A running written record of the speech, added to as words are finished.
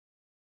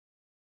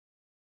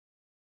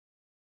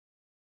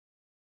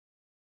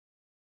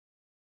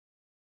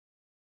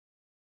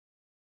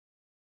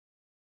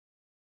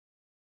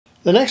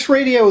The next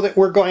radio that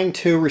we're going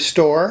to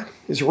restore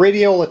is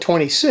Radiola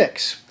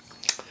 26.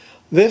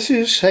 This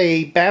is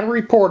a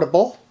battery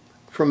portable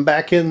from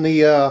back in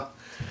the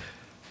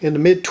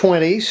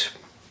mid-20s.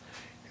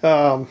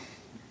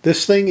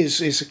 This thing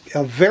is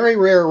a very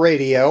rare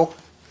radio.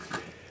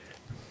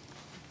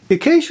 You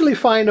occasionally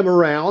find them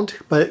around,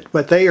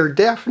 but they are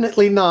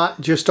definitely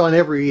not just on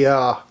every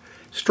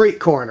street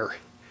corner.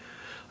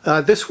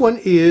 This one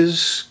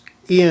is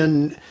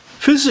in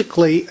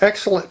physically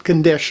excellent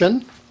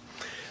condition.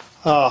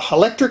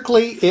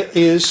 Electrically, it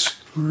is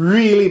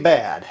really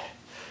bad.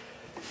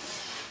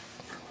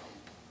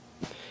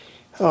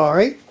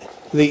 Alright,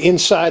 the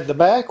inside the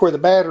back where the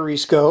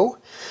batteries go.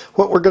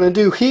 What we're going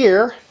to do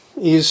here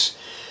is,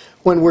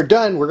 when we're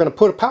done, we're going to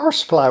put a power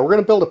supply. We're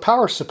going to build a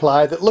power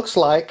supply that looks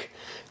like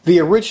the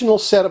original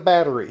set of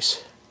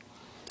batteries.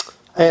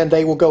 And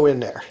they will go in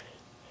there.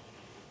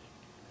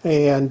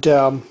 And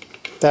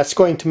that's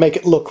going to make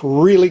it look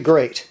really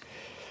great.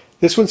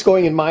 This one's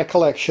going in my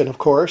collection, of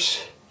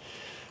course.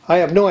 I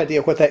have no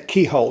idea what that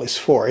keyhole is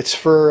for. It's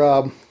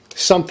for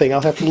something.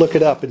 I'll have to look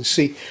it up and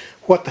see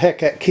what the heck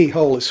that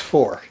keyhole is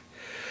for.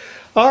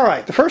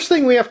 Alright, the first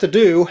thing we have to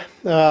do,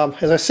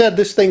 as I said,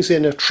 this thing's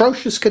in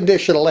atrocious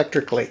condition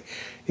electrically.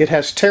 It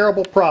has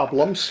terrible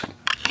problems.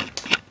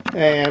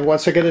 And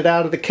once I get it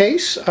out of the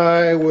case,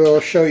 I will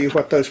show you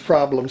what those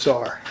problems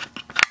are.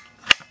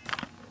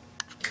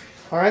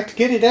 Alright, to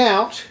get it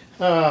out,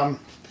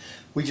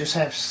 we just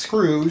have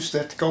screws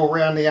that go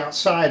around the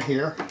outside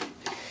here.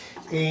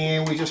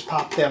 And we just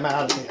pop them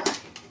out of there.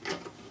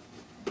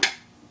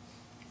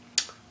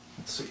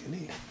 Let's see, you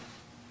need.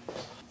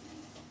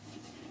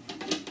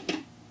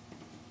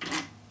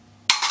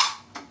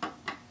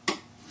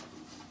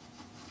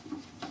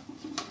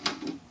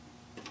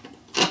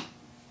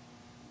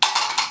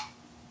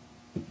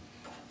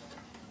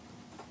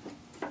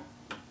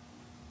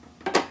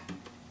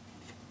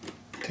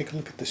 Take a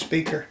look at the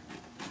speaker.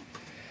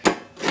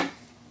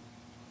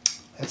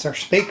 That's our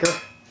speaker.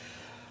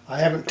 I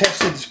haven't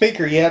tested the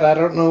speaker yet. I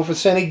don't know if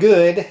it's any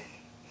good.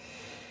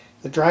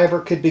 The driver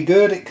could be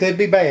good, it could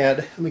be bad.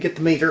 Let me get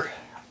the meter.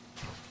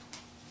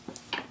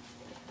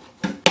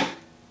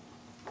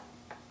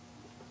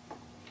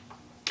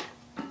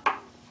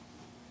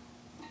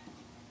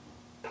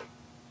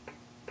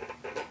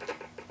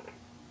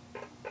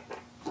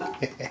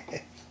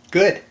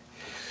 Good.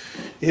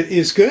 It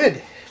is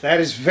good.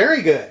 That is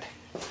very good.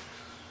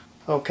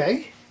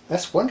 Okay,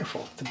 that's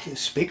wonderful. The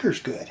speaker's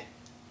good.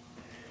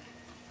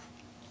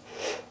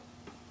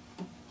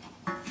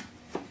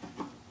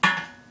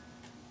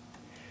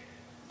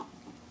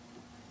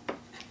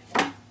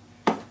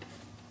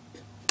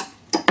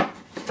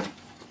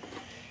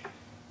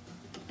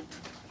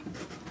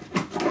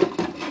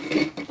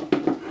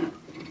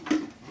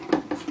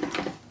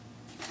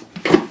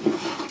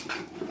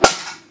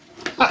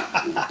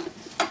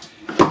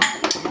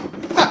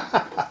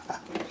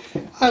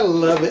 I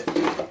love it.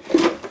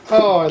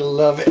 Oh, I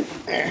love it.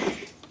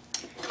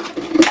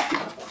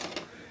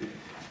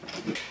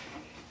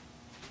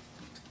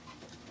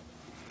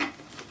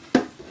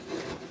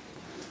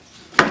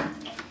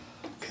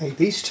 Okay,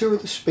 these two are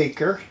the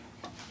speaker.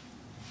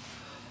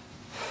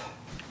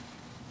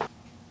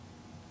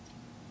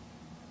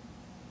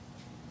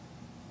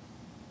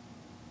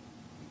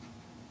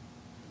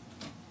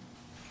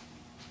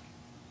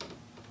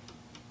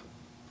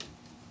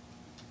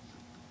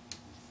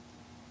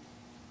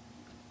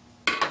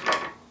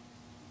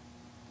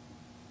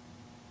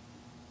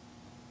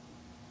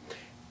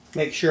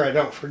 Make sure I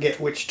don't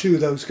forget which two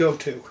those go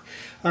to.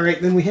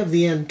 Alright, then we have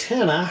the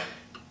antenna.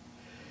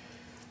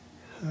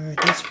 Alright,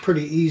 that's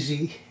pretty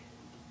easy.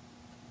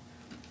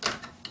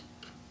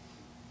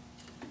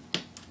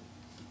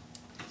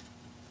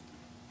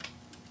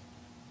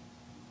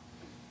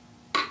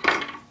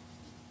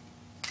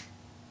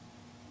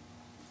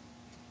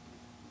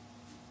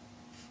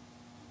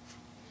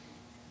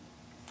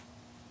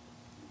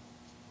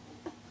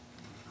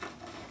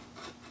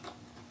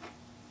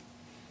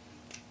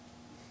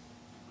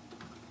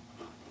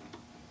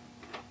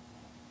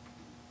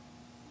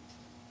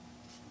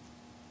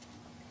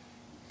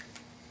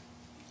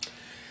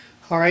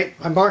 Alright,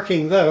 by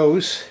marking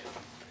those,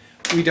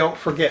 we don't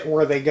forget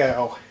where they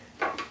go.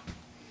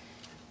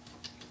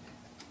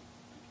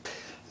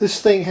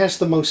 This thing has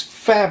the most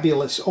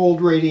fabulous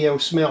old radio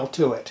smell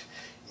to it.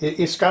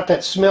 It's got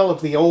that smell of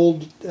the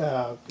old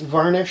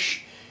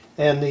varnish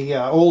and the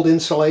old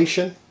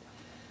insulation.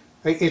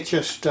 It's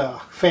just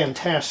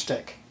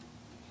fantastic.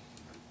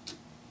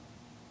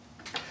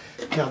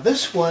 Now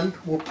this one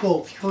will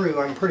pull through,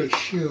 I'm pretty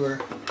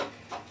sure.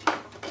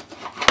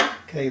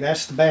 Okay,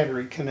 that's the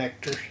battery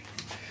connector.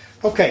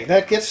 Okay,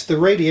 that gets the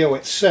radio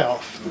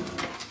itself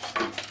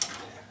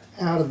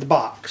out of the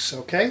box,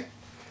 okay?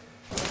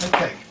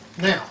 Okay,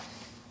 now,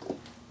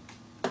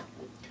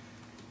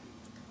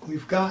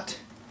 we've got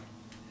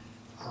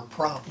our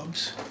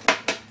problems.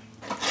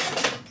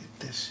 Get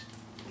this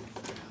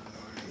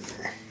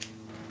over here.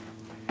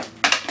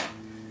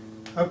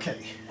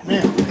 Okay,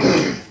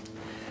 now,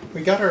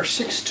 we got our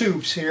 6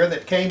 tubes here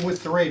that came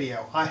with the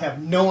radio. I have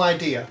no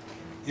idea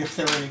if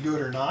they're any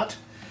good or not.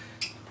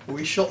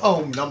 We shall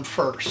ohm them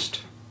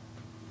first.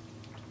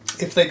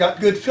 If they got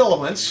good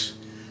filaments,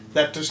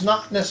 that does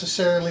not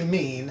necessarily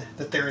mean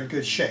that they're in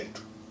good shape.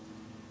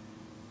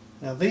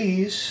 Now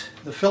these,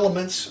 the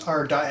filaments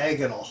are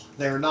diagonal.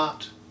 They're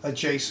not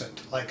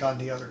adjacent like on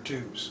the other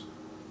tubes.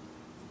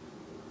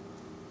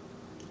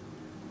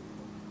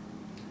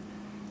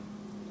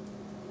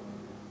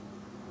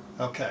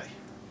 Okay,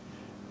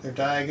 they're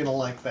diagonal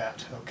like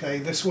that. Okay,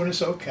 this one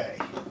is okay.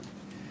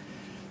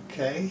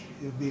 Okay,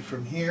 it'll be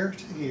from here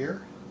to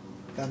here.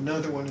 Got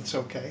another one that's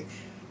okay.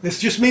 This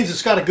just means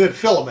it's got a good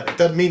filament. It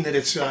doesn't mean that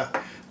it's a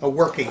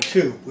working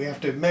tube. We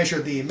have to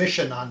measure the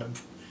emission on them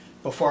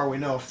before we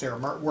know if they're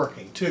a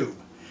working tube.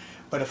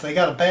 But if they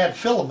got a bad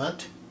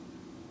filament,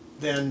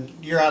 then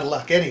you're out of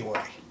luck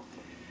anyway.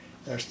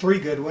 There's 3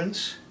 good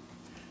ones.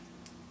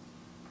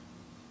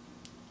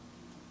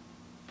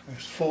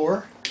 There's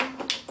 4.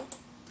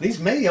 These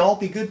may all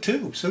be good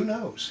tubes, who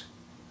knows?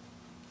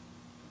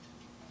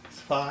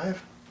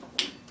 5.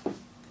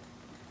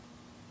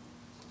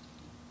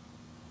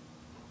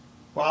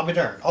 Well, I'll be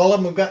darned. All of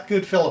them have got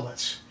good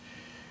filaments.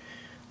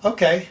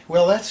 Okay,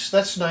 well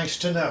that's nice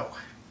to know.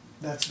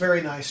 That's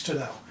very nice to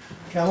know.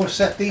 Okay, I'm going to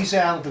set these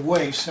out of the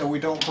way so we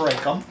don't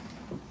break them.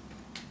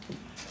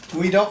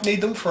 We don't need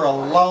them for a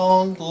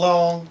long,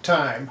 long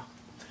time.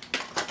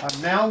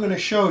 I'm now going to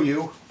show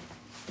you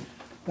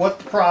what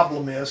the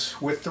problem is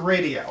with the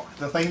radio.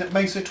 The thing that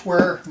makes it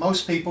where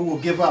most people will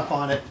give up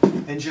on it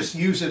and just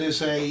use it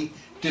as a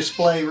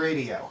display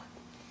radio.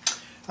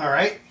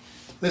 Alright,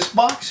 this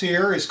box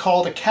here is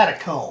called a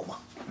catacomb.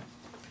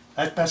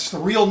 That's the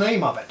real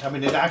name of it. I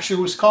mean, it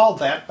actually was called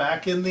that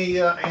back in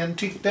the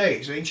antique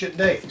days, ancient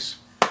days.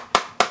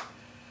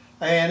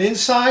 And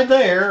inside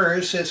there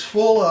is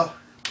full of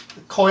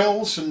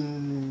coils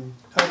and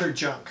other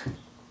junk.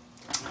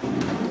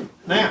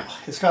 Now,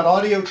 it's got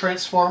audio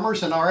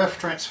transformers and RF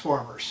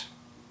transformers.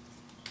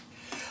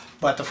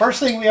 But the first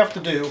thing we have to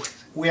do,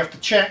 we have to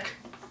check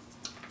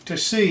to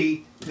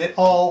see that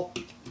all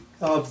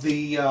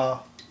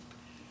the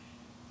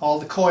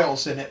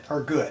coils in it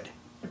are good.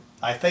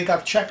 I think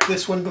I've checked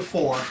this one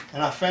before,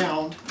 and I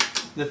found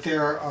that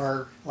there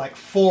are like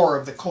 4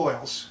 of the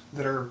coils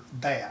that are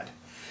bad.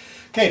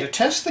 Okay, to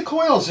test the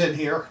coils in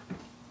here,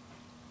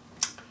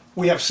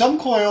 we have some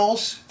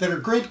coils that are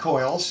grid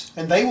coils,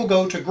 and they will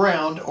go to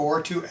ground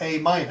or to A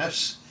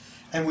minus,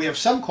 and we have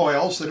some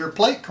coils that are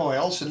plate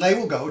coils, and they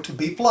will go to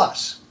B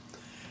plus.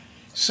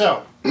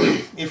 So,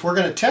 if we're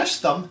going to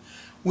test them,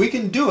 we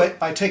can do it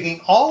by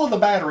taking all of the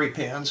battery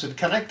pins and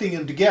connecting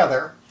them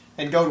together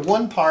and go to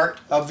one part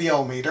of the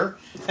ohmmeter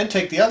and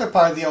take the other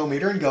part of the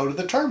ohmmeter and go to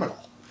the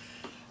terminal.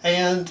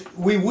 And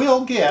we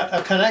will get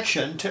a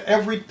connection to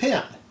every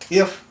pin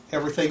if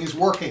everything is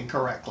working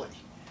correctly.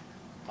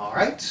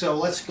 Alright, so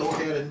let's go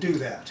ahead and do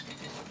that.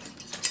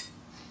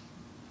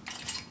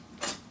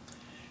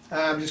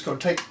 I'm just going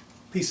to take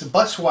a piece of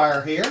bus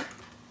wire here,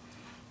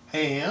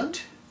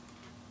 and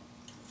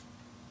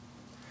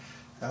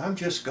I'm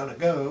just going to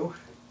go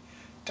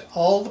to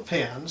all the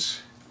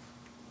pins,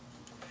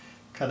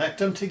 connect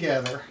them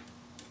together.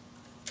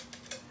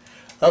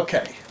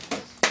 Okay.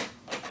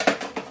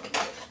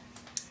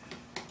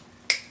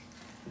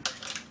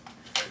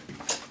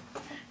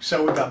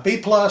 So we've got B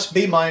plus,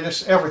 B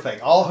minus, everything,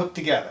 all hooked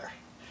together.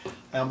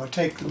 Now I'm going to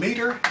take the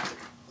meter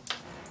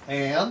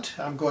and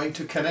I'm going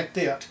to connect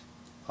it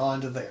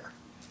onto there.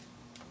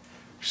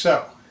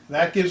 So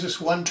that gives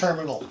us one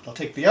terminal. I'll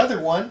take the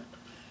other one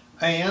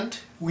and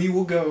we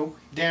will go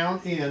down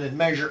in and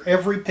measure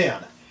every pin.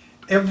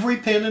 Every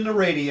pin in the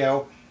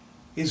radio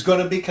is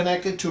going to be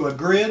connected to a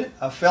grid,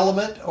 a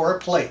filament, or a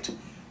plate.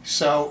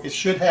 So it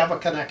should have a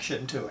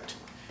connection to it.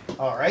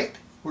 Alright,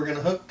 we're going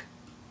to hook.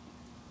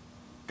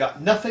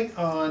 Got nothing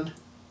on.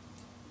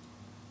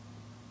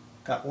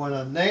 Got one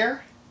on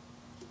there.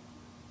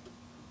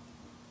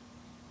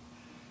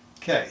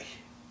 Okay.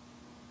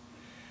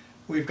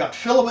 We've got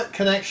filament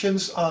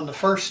connections on the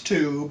first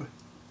tube.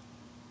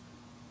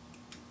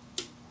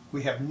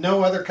 We have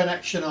no other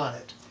connection on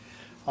it.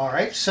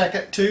 Alright,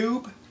 second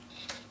tube.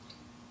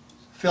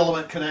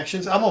 Filament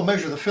connections. I'm going to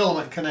measure the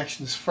filament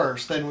connections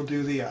first, then we'll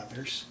do the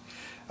others.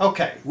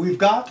 Okay, we've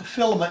got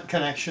filament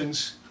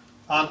connections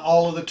on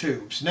all of the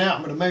tubes. Now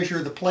I'm going to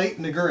measure the plate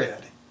and the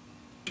grid.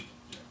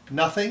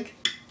 Nothing.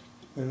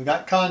 We've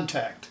got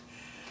contact.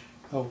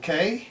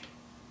 Okay.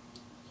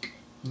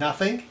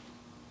 Nothing.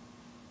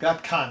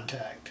 Got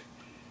contact.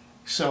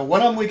 So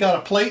one of them we got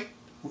a plate,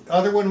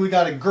 other one we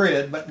got a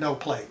grid, but no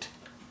plate.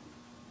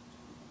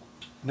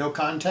 No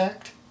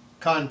contact.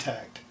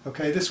 Contact.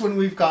 Okay, this one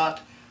we've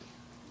got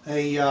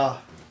a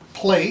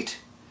plate,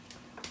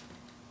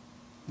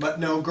 but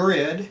no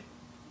grid.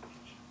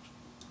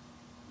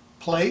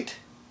 Plate,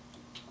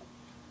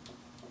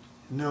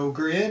 no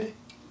grid,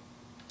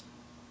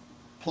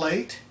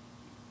 plate,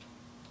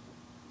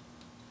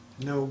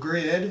 no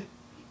grid,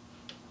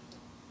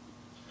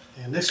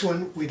 and this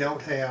one we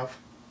don't have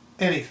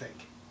anything.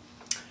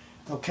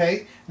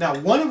 Okay, now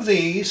one of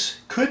these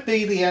could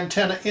be the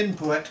antenna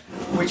input,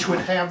 which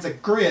would have the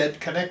grid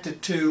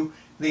connected to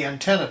the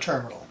antenna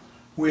terminal,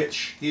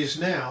 which is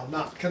now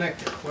not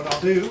connected. What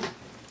I'll do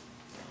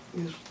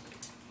is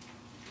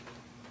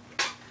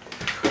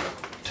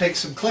take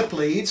some clip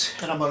leads,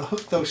 and I'm going to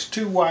hook those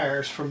two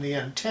wires from the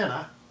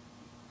antenna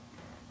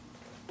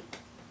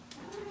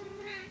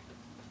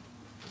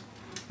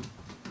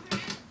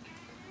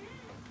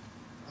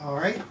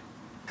Alright,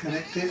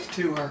 connect it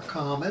to our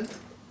common.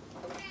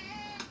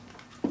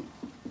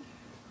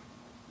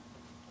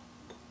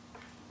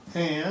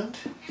 And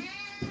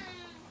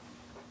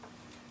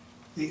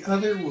the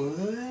other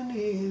one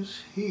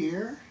is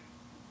here.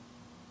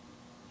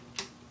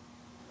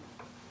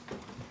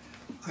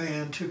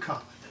 And to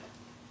common.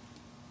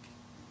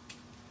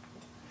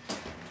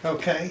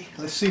 Okay,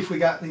 let's see if we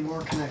got any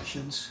more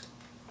connections.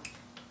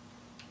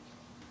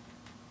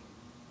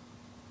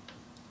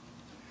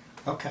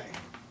 Okay,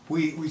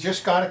 we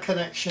just got a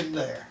connection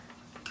there.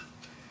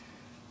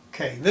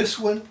 Okay, this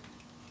one.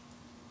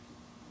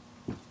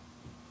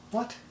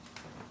 What?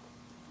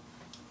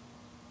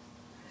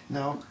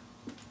 No,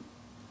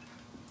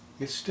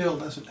 it still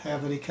doesn't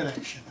have any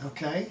connection,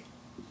 okay?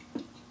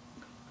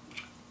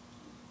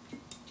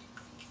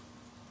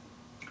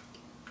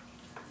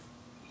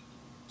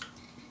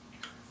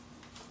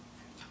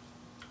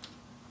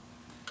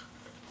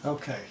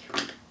 Okay,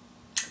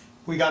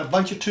 we got a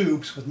bunch of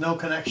tubes with no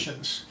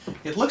connections.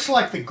 It looks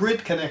like the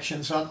grid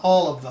connections on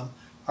all of them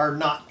are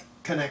not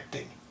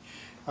connecting.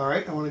 All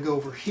right, I want to go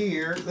over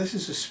here. This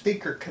is a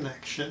speaker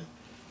connection.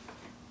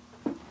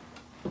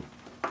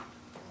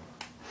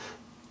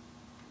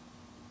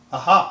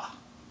 Aha!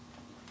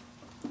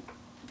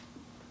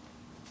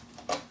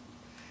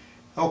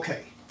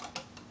 Okay,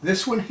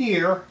 this one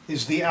here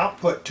is the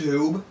output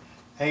tube,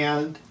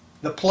 and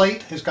the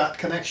plate has got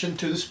connection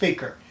to the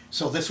speaker.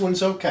 So this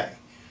one's okay.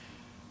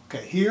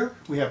 Okay, here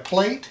we have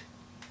plate,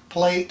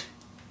 plate,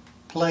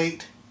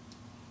 plate,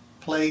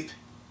 plate,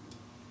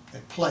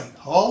 and plate.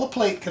 All the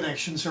plate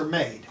connections are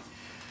made,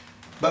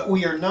 but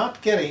we are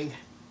not getting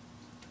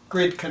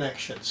grid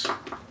connections.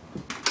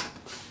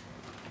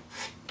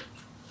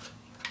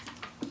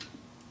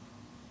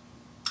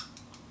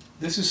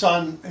 This is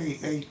on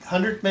a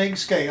 100 meg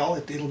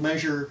scale. It'll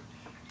measure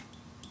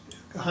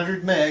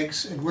 100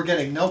 megs, and we're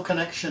getting no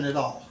connection at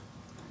all.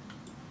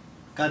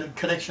 Got a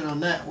connection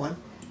on that one.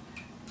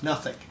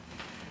 Nothing.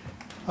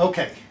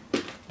 Okay,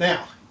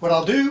 now what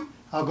I'll do,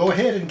 I'll go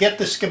ahead and get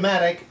the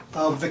schematic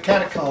of the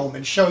catacomb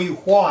and show you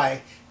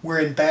why we're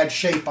in bad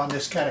shape on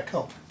this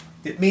catacomb.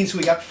 It means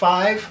we got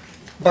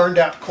 5 burned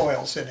out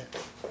coils in it.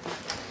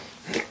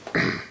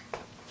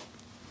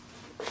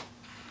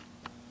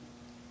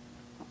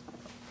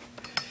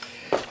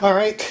 All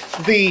right,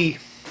 the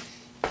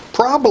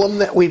problem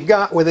that we've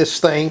got with this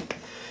thing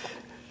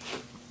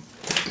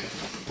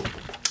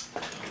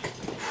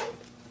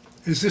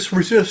is this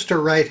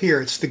resistor right here.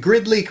 It's the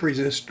grid leak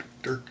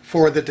resistor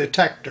for the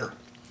detector.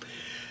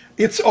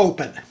 It's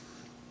open.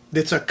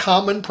 It's a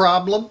common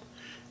problem.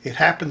 It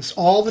happens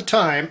all the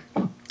time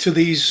to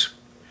these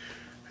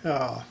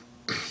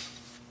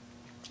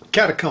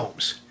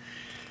catacombs.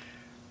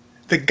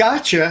 The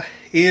gotcha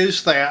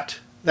is that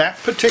that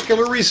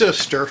particular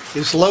resistor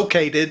is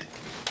located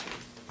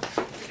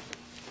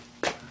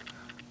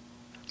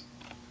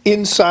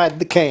inside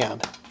the can.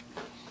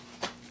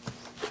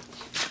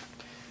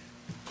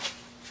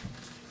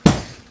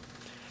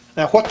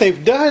 Now what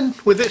they've done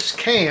with this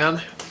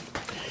can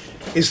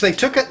is they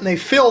took it and they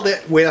filled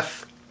it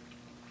with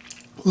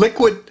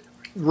liquid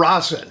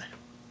rosin.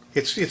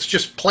 It's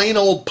just plain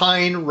old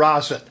pine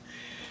rosin.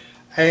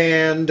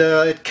 And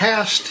it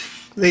cast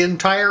the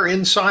entire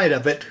inside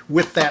of it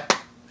with that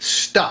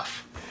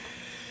stuff.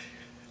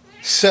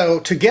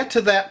 So to get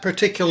to that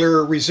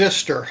particular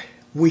resistor,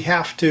 we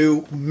have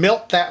to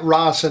melt that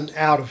rosin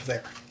out of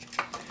there.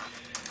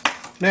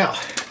 Now,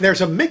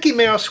 there's a Mickey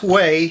Mouse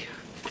way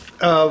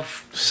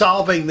of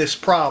solving this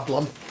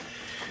problem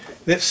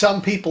that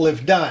some people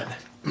have done.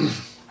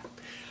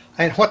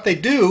 And what they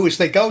do is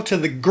they go to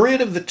the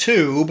grid of the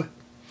tube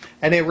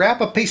and they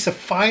wrap a piece of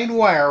fine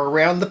wire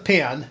around the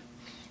pin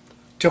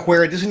to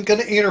where it isn't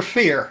going to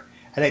interfere,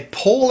 and they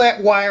pull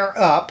that wire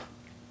up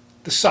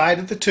the side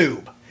of the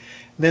tube.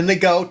 And then they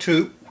go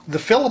to the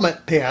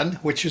filament pin,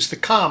 which is the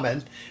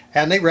common,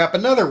 and they wrap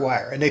another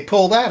wire and they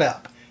pull that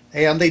up,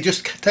 and they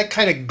just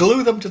kind of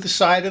glue them to the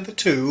side of the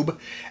tube,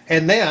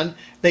 and then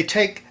they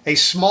take a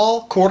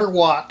small 1/4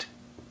 watt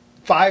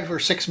 5 or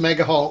 6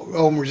 mega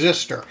ohm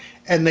resistor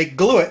and they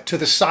glue it to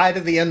the side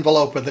of the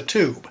envelope of the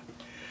tube,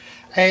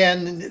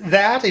 and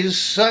that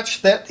is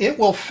such that it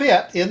will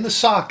fit in the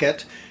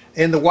socket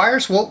and the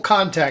wires won't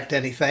contact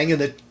anything,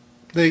 and the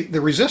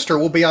resistor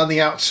will be on the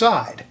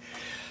outside.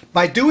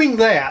 By doing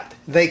that,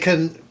 they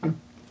can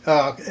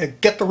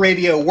get the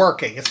radio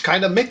working. It's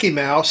kind of Mickey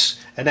Mouse,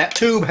 and that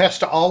tube has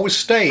to always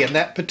stay in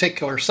that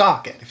particular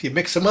socket. If you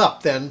mix them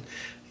up, then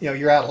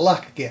you're out of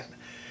luck again.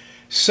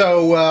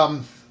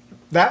 So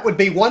that would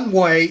be one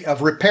way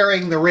of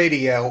repairing the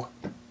radio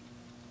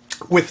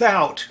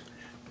without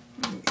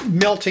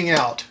melting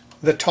out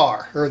the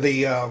tar or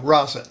the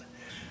rosin.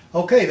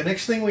 Okay, the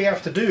next thing we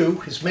have to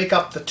do is make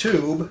up the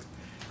tube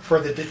for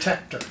the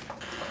detector.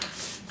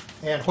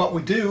 And what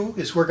we do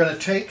is we're going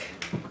to take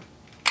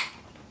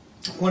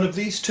one of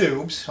these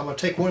tubes. I'm going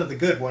to take one of the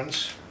good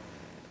ones.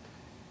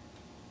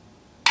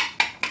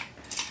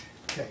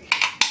 Okay,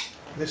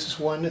 this is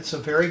one that's a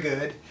very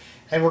good.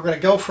 And we're going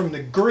to go from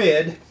the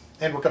grid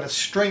and we're going to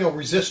string a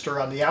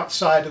resistor on the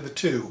outside of the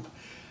tube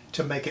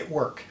to make it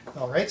work.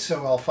 Alright,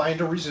 so I'll find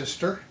a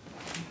resistor.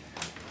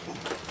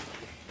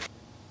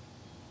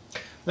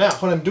 Now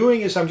what I'm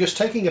doing is I'm just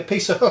taking a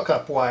piece of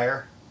hookup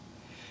wire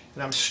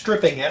and I'm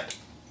stripping it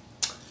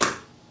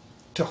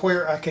to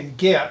where I can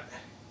get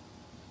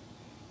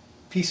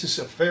pieces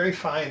of very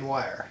fine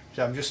wire.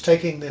 So I'm just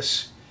taking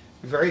this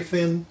very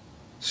thin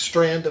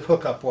strand of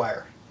hookup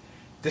wire.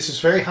 This is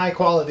very high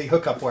quality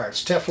hookup wire.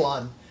 It's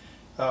Teflon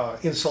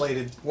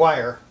insulated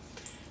wire.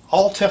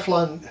 All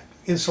Teflon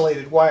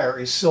insulated wire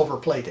is silver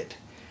plated.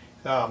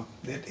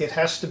 It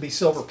has to be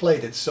silver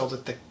plated so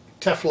that the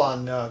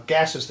Teflon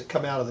gases that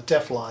come out of the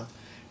Teflon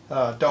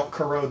don't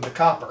corrode the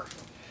copper.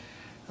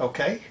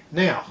 Okay,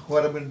 now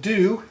what I'm going to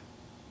do,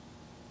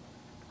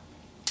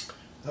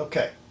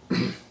 okay,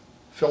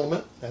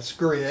 filament, that's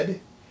grid.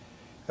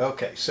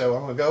 Okay, so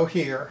I'm going to go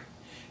here,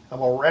 I'm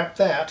going to wrap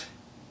that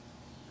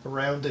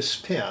around this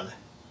pin.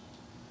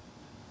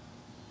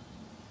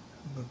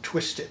 I'm going to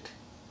twist it,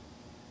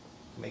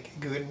 make it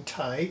good and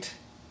tight.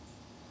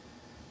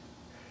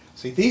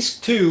 See, these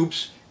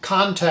tubes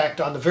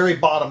contact on the very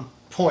bottom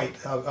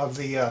point of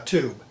the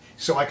tube,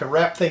 so I can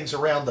wrap things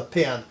around the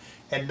pin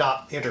and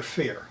not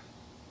interfere.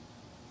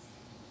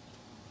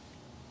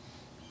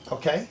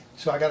 Okay,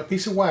 so I got a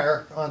piece of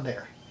wire on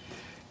there.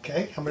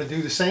 Okay, I'm going to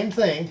do the same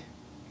thing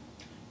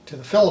to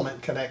the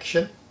filament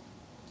connection.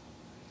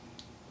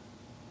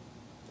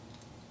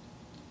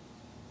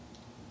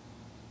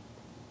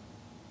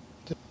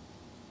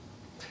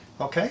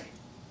 Okay,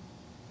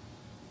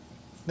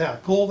 now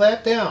pull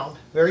that down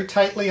very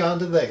tightly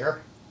onto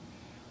there,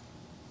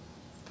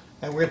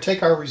 and we're going to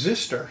take our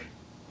resistor.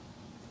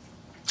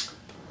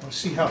 Let's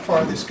see how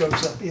far this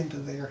goes up into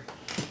there.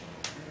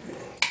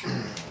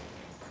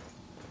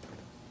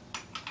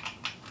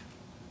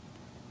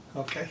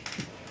 Okay,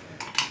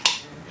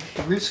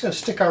 we're just going to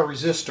stick our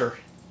resistor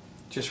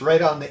just right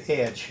on the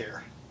edge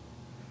here.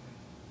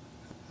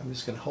 I'm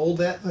just going to hold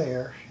that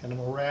there and I'm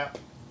going to wrap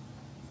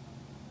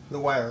the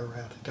wire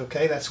around it.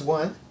 Okay, that's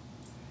one.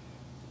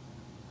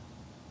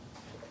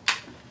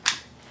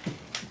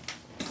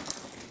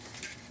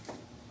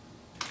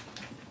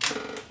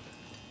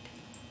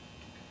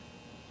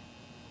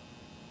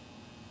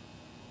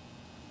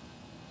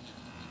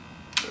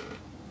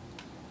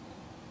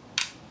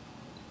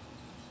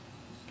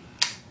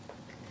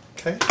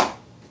 Okay.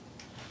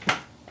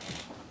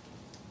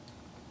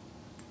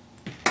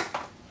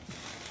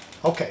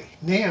 Okay,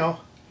 now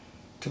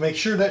to make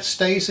sure that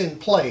stays in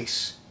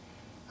place,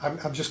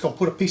 I'm just going to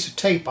put a piece of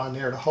tape on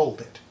there to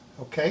hold it.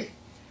 Okay?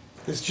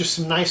 There's just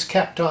some nice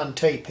Kapton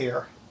tape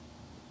here.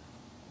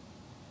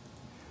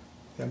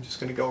 I'm just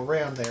going to go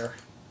around there.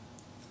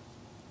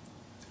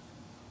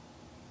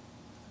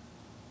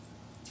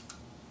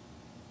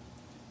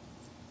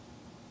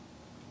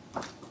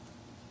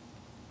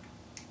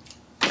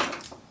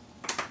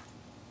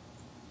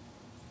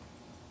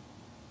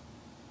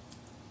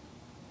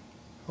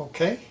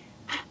 Okay.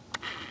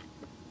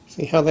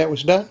 See how that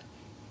was done?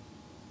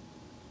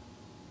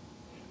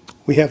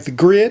 We have the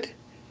grid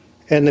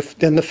and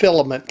the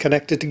filament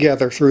connected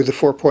together through the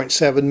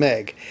 4.7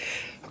 meg.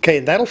 Okay,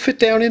 and that'll fit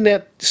down in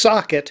that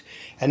socket,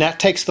 and that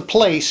takes the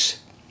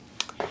place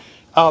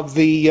of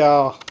the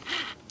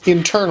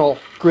internal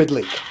grid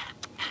leak,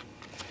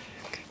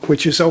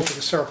 which is over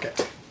the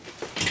circuit.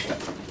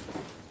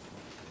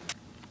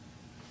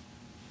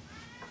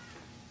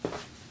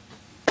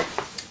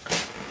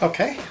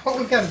 Okay, what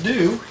we've got to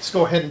do is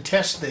go ahead and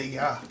test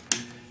the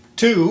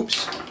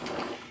tubes.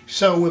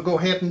 So we'll go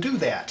ahead and do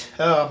that.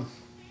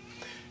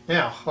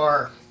 Now,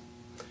 our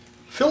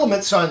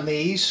filaments on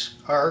these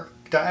are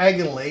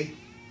diagonally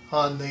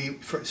on the,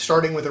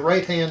 starting with the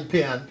right-hand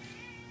pin,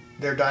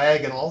 they're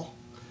diagonal,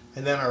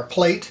 and then our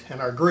plate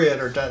and our grid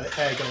are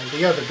diagonal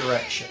the other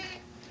direction.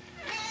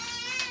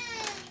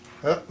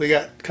 Oh, we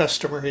got a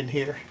customer in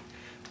here.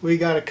 We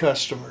got a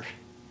customer.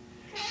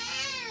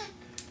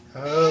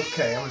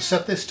 Okay, I'm going to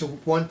set this to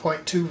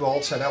 1.2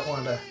 volts. I don't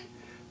want to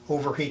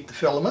overheat the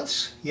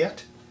filaments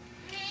yet.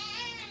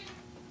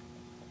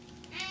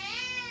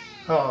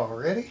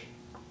 Alrighty.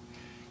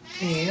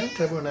 And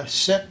I'm going to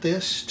set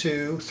this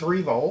to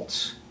 3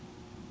 volts.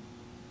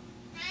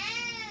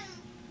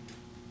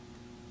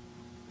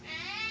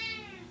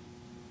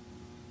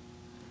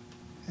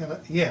 And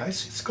yeah,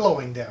 it's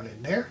glowing down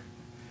in there.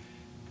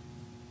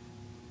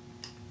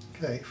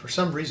 Okay, for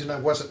some reason I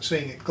wasn't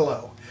seeing it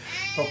glow.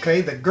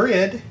 Okay, the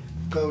grid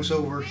goes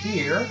over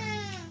here,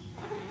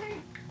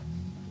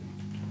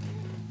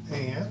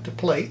 and the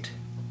plate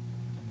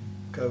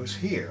goes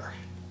here.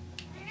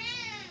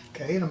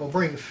 Okay, and I'm going to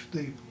bring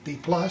the B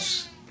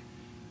plus.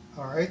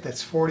 Alright,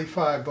 that's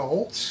 45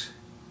 volts.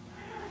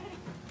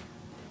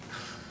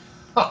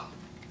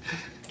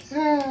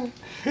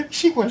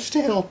 She wants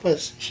to help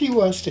us. She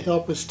wants to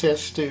help us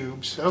test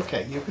tubes.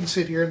 Okay, you can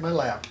sit here in my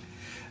lap.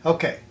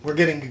 Okay, we're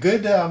getting a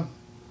good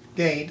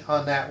gain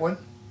on that one.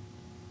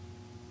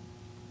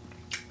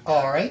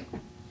 All right.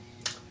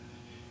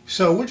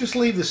 So we'll just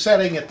leave the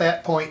setting at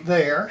that point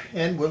there,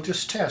 and we'll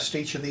just test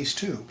each of these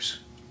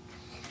tubes.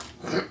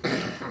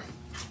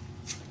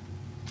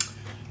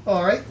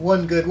 All right,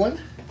 one good one.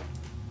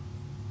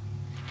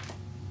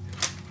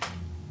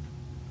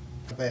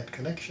 A bad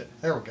connection.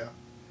 There we go.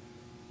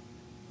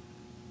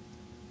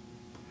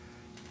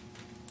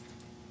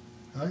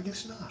 I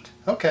guess not.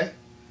 Okay,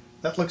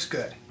 that looks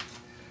good.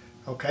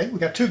 Okay, we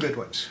got two good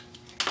ones.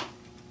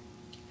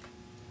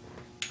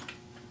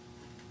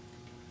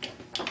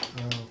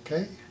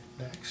 Okay,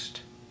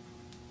 next.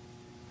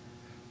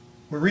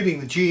 We're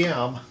reading the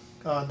GM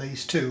on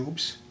these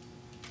tubes.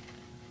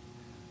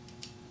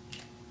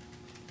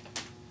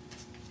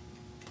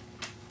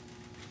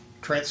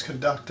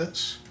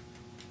 Transconductance.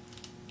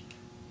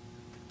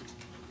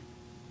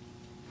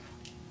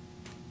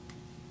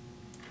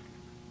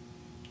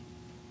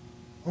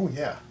 Oh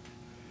yeah,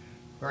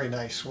 very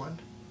nice one.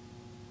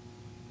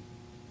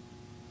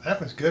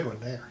 That was a good one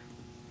there.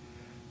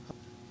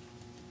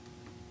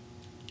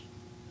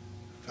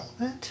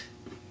 Filament.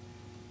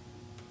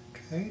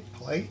 Okay,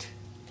 plate.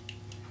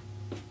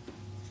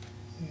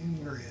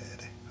 And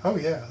grid. Oh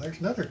yeah, there's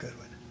another good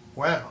one.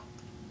 Wow.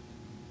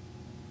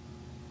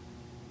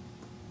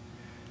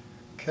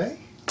 Okay,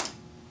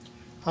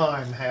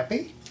 I'm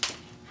happy.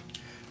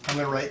 I'm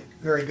going to write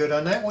very good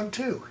on that one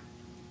too.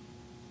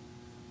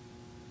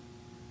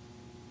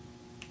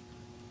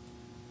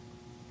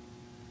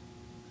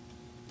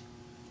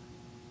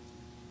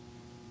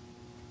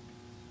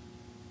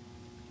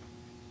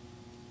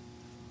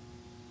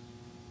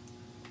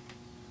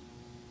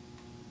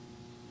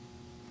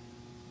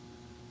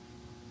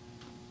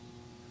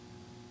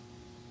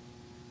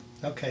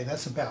 Okay,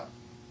 that's about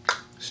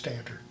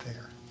standard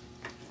there.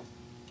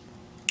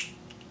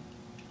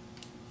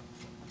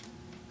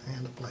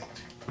 And a plate.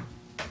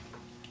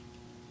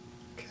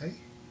 Okay.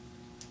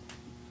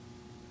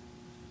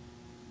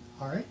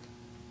 All right.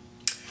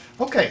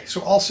 Okay,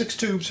 so all 6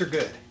 tubes are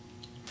good.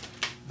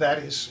 That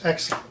is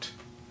excellent.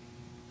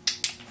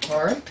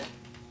 All right.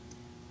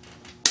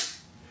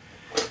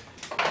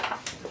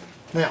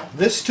 Now,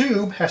 this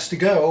tube has to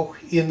go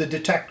in the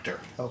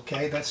detector.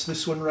 Okay, that's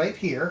this one right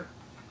here.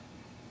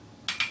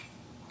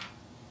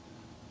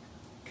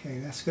 Okay,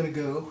 that's going to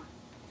go.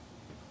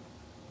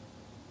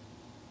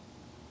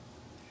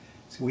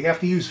 So we have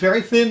to use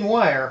very thin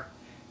wire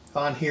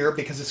on here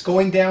because it's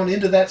going down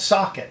into that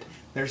socket.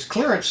 There's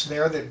clearance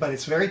there, but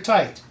it's very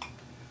tight.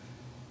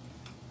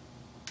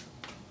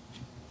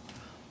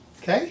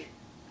 Okay,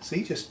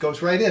 see, just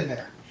goes right in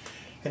there.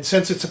 And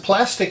since it's a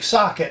plastic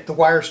socket, the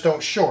wires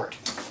don't short.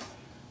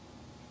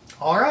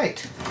 All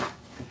right.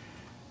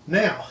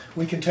 Now,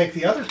 we can take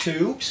the other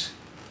tubes.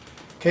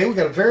 Okay, we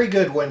got a very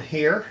good one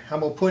here.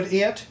 I'm going to put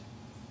it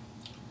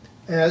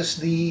as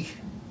the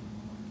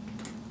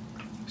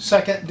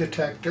second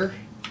detector,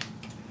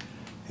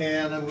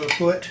 and I'm going to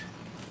put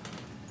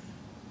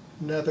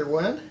another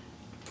one,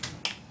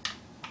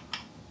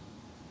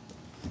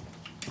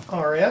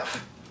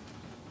 RF.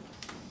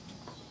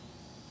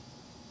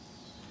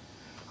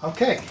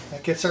 Okay,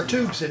 that gets our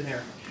tubes in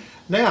there.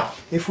 Now,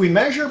 if we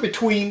measure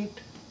between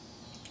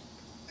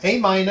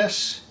A-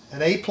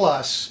 and A+,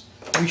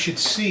 we should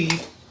see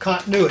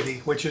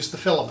continuity, which is the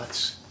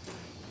filaments.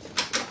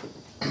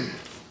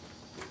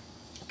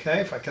 Okay,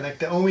 if I connect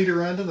the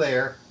ohmmeter onto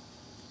there,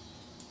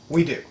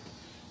 we do.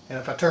 And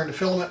if I turn the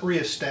filament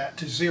rheostat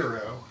to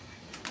 0,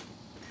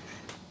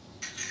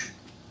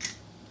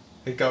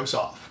 it goes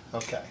off.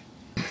 Okay.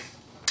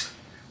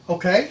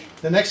 Okay,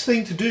 the next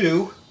thing to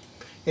do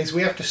is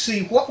we have to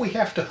see what we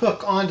have to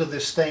hook onto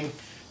this thing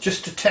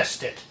just to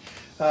test it.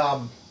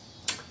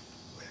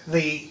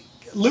 The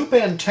loop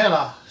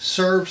antenna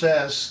serves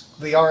as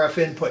the RF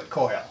input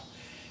coil.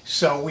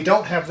 So we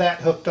don't have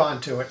that hooked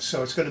onto it,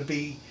 so it's going to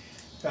be,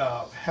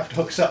 have to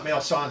hook something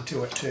else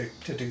onto it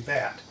to do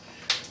that.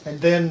 And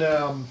then,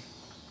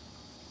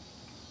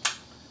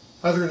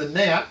 other than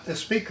that, the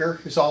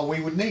speaker is all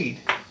we would need.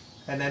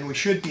 And then we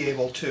should be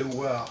able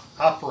to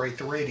operate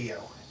the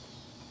radio.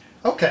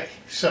 Okay,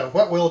 so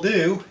what we'll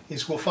do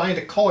is we'll find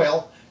a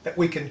coil that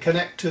we can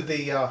connect to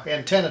the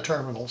antenna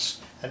terminals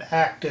and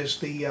act as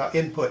the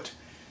input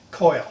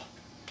coil.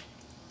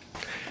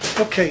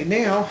 Okay,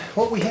 now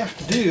what we have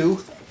to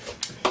do,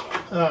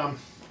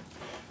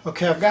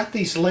 okay, I've got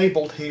these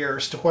labeled here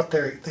as to what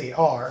they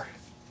are,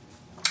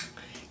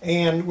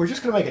 and we're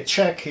just going to make a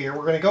check here.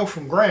 We're going to go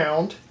from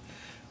ground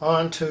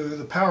onto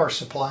the power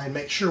supply and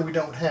make sure we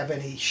don't have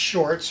any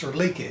shorts or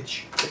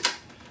leakage.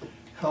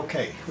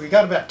 Okay, we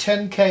got about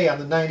 10K on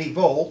the 90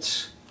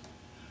 volts,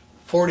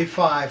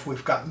 45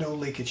 we've got no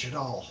leakage at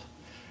all.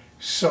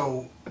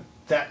 So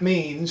that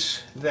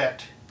means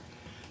that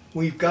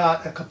we've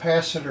got a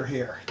capacitor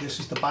here.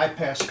 This is the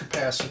bypass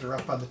capacitor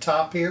up on the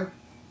top here.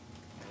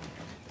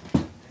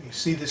 You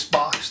see this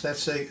box?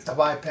 That's the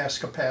bypass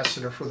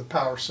capacitor for the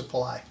power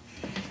supply.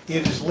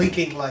 it is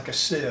leaking like a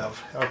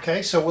sieve.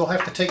 Okay, so we'll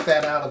have to take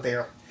that out of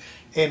there,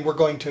 and we're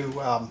going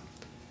to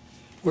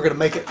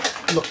make it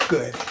look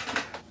good.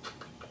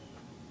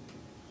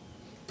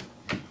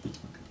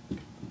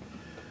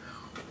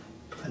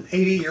 An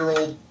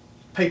 80-year-old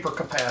paper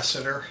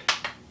capacitor,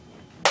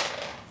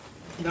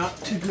 not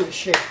too good a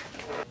shape.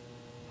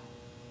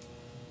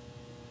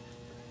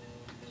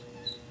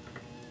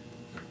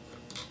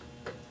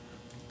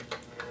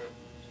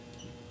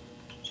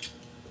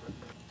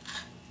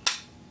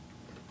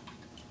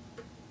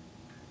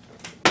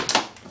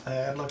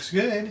 That looks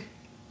good.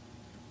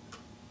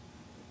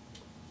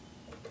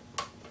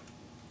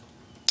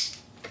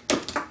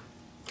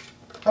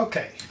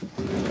 Okay.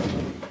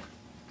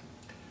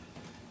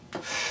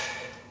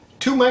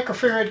 2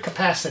 microfarad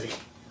capacity.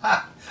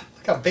 Ah,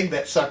 look how big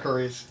that sucker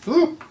is.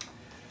 Ooh.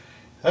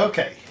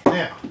 Okay,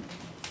 now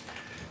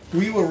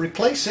we will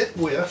replace it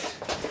with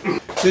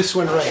this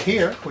one right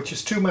here, which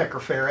is 2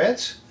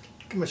 microfarads.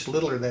 Look how much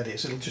littler that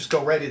is. It'll just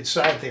go right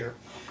inside there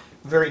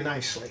very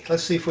nicely.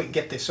 Let's see if we can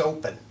get this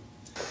open.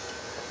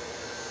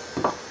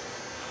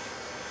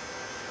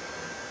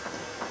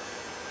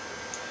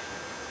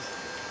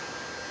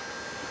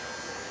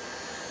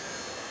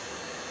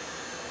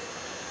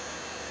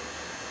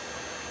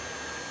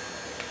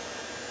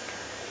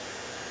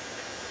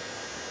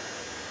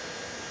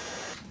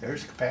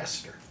 There's the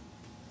capacitor.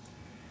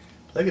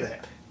 Look at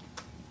that.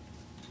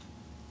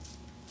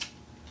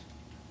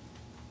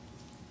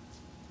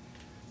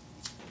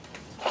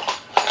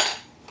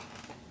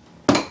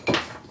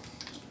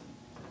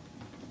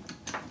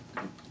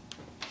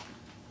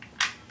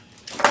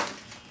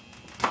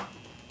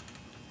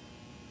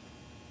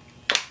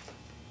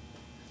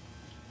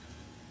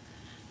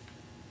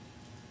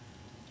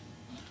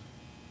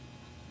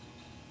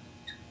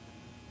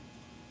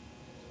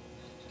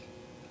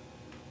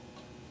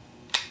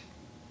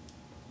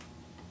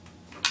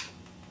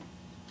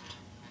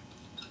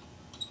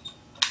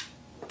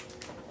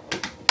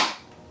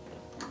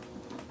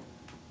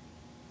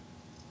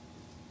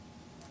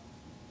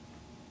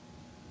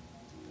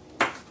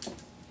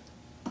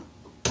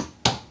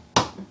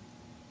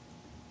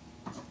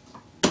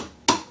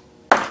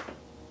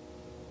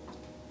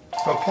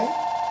 Okay.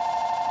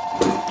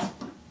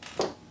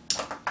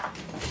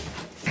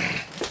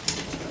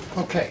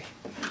 Okay,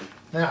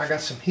 now I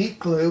got some heat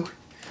glue,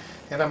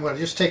 and I'm going to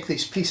just take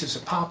these pieces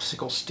of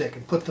popsicle stick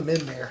and put them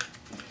in there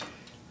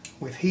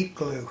with heat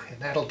glue, and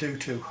that'll do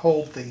to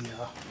hold the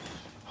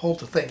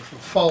thing from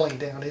falling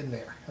down in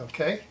there.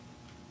 Okay.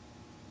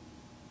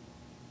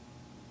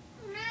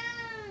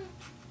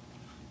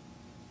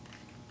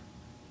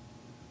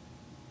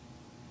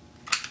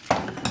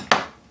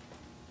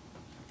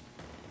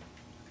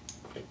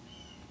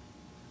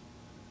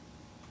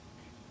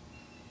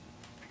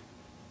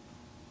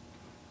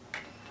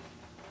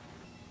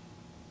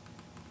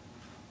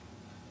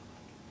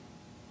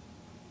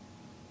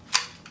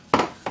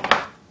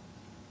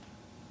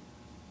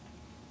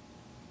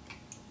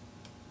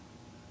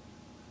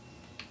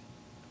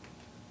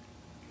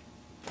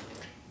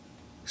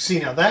 See,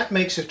 now that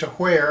makes it to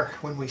where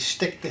when we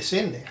stick this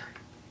in there,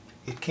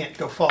 it can't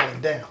go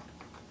falling down.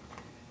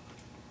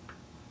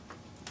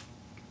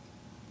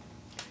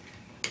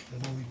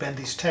 And when we bend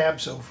these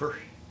tabs over,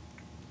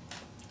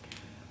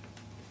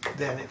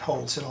 then it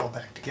holds it all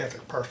back together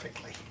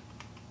perfectly.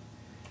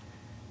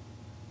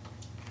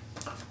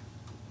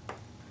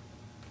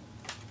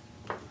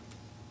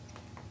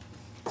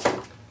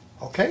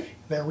 Okay,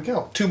 there we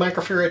go. 2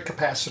 microfarad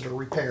capacitor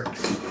repaired.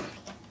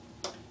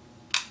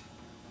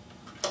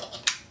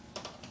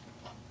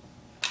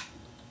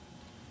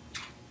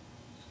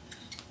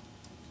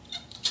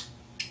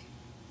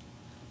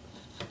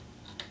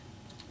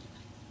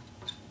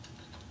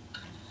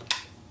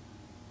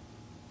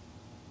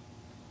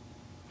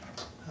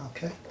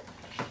 Okay.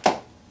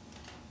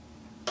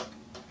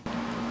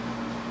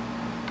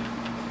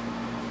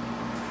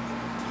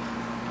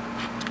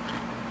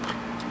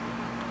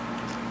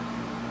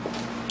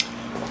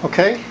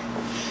 Okay.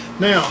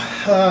 Now,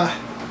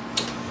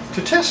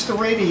 to test the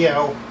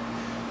radio,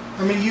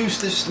 I'm going to use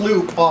this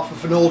loop off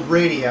of an old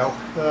radio.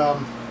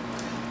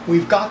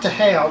 We've got to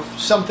have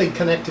something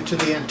connected to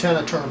the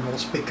antenna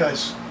terminals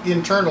because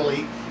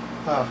internally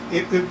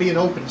it would be an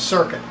open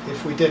circuit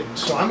if we didn't.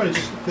 So I'm going to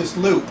just put this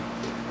loop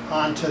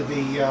onto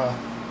the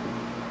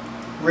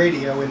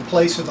radio in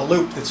place of the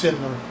loop that's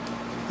in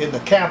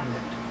the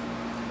cabinet.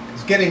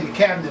 Because getting the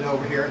cabinet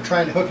over here and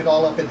trying to hook it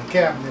all up in the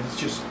cabinet is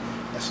just,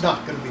 it's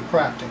not going to be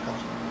practical.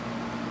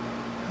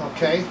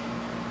 Okay,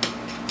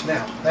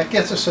 now that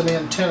gets us an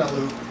antenna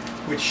loop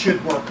which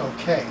should work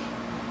okay.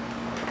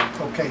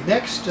 Okay,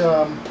 next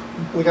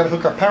we got to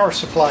hook our power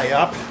supply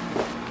up.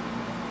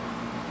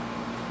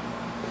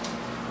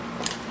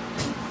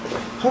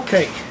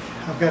 Okay,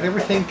 I've got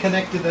everything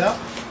connected up.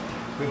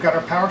 We've got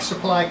our power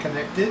supply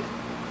connected,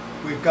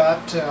 we've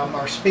got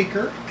our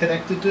speaker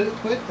connected to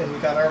it, and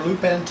we've got our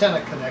loop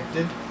antenna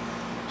connected.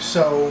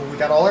 So we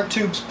got all our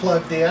tubes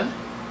plugged in.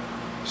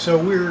 So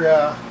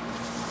we're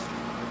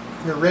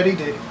ready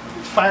to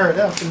fire it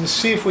up and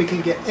see if we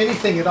can get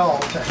anything at all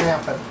to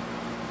happen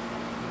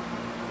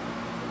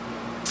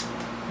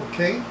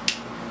Okay.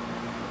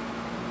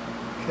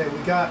 Okay, we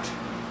got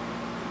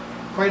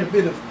quite a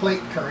bit of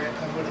plate current.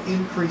 I'm going to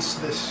increase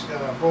this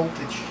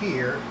voltage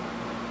here.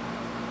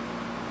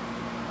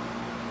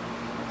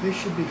 This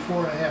should be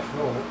 4.5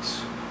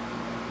 volts.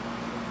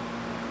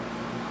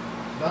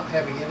 Not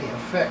having any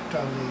effect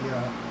on the...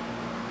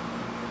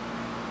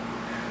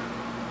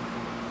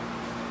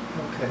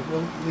 okay,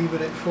 we'll leave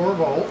it at 4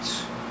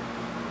 volts.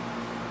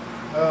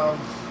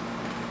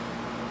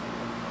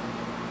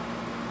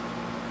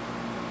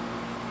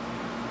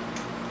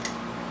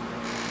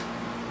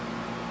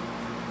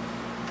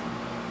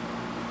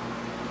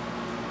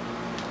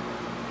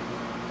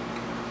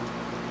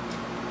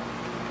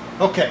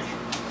 Okay,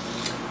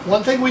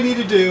 one thing we need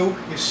to do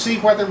is see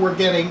whether we're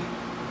getting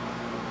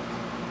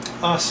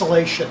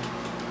oscillation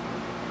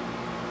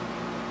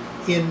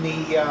in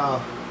the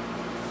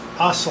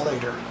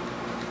oscillator.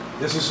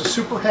 This is a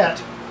super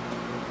het,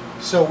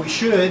 so we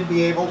should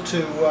be able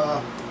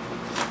to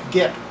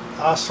get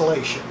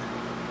oscillation.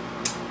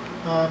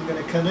 I'm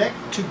going to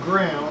connect to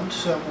ground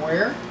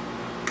somewhere.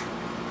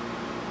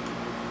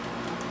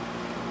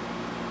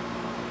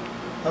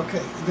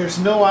 Okay, there's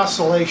no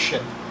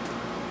oscillation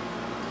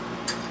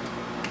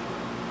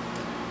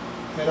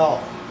at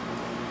all.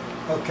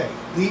 Okay,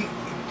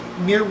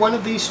 near one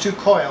of these two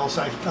coils,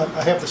 I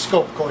have the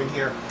scope going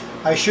here,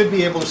 I should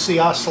be able to see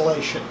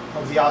oscillation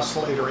of the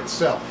oscillator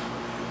itself.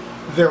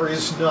 There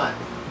is none,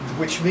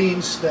 which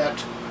means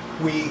that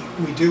we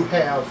do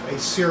have a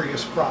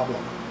serious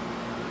problem.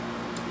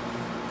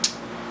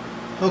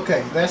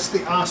 Okay, that's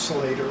the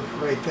oscillator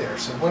right there.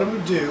 So what I'm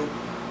going to do,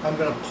 I'm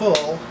going to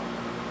pull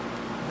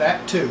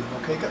that tube.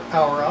 Okay, got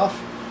power off.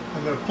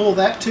 I'm going to pull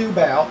that tube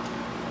out,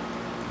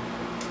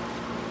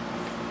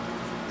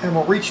 and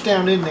we'll reach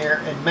down in there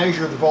and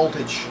measure the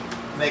voltage.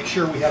 Make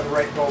sure we have the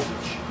right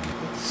voltage.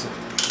 Let's see.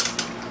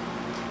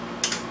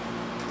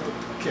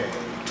 Okay,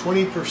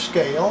 20 per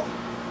scale.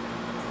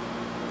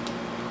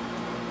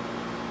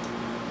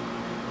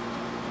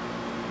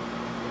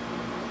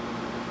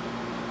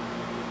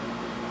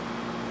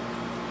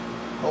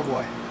 Oh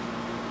boy.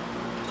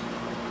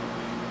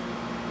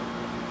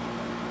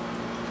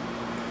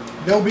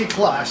 No B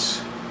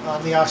plus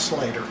on the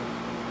oscillator.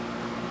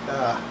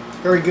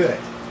 Very good.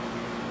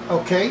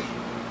 Okay.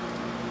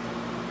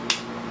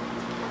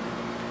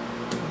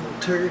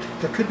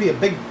 There could be a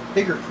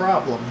bigger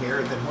problem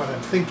here than what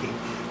I'm thinking.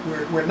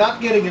 We're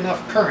not getting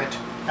enough current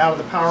out of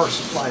the power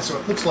supply, so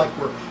it looks like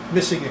we're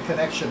missing a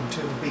connection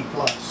to the B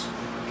plus.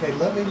 Okay,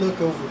 let me look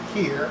over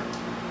here.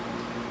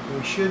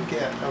 We should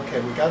get,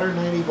 okay, we got our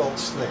 90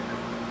 volts there.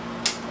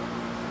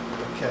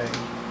 Okay,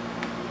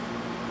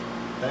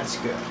 that's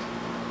good.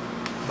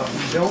 But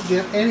we don't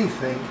get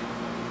anything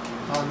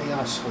on the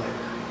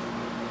oscillator.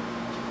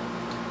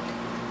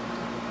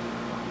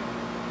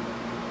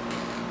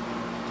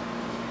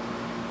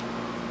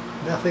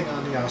 Nothing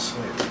on the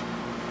oscillator.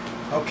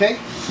 Okay.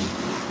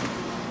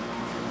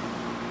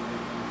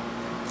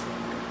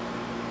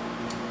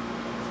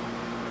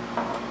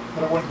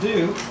 What I want to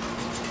do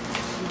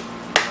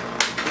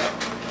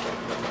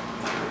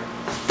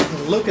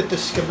is look at the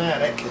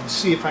schematic and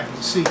see if I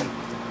can see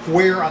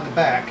where on the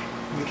back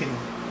we can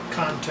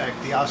contact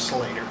the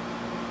oscillator.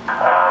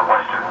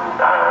 Western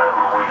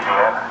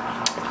Louisiana.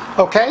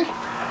 Okay.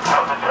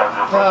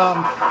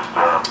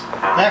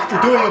 After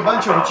doing a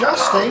bunch of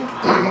adjusting,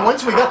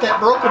 once we got that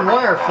broken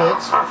wire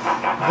fixed,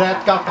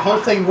 that got the whole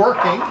thing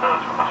working.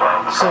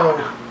 So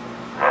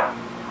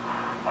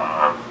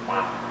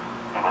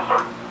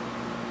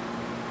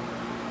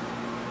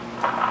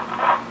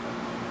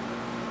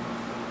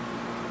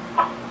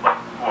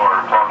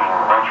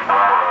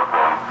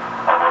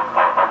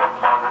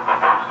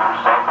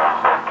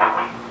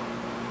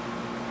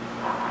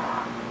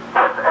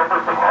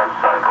everything has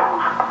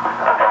cycles,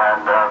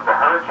 and the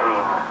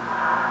hurricane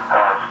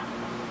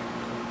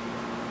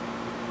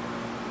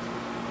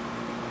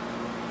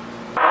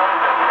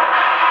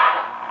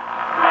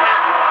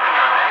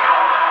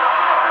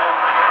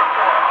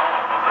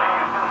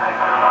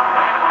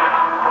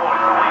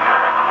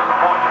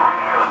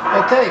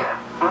okay.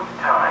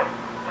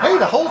 Hey,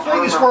 the whole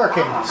thing is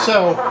working.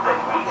 So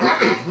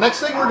next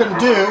thing we're going to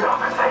do,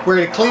 we're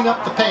going to clean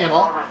up the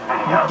panel,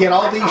 get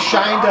all these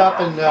shined up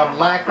and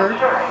lacquered,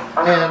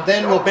 and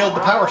then we'll build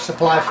the power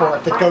supply for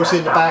it that goes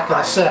in the back of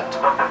the set.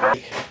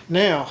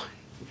 Now,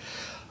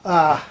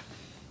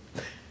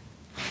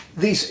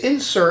 these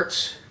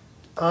inserts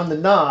on the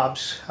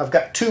knobs, I've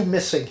got two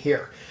missing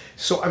here.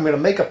 So I'm going to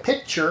make a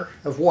picture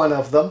of one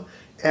of them,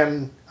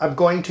 and I'm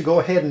going to go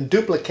ahead and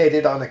duplicate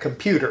it on a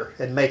computer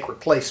and make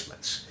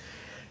replacements.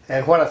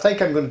 And what I think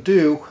I'm going to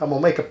do, I'm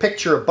going to make a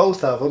picture of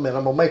both of them, and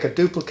I'm going to make a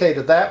duplicate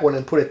of that one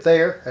and put it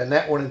there, and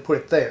that one and put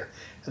it there.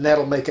 And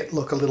that'll make it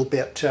look a little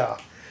bit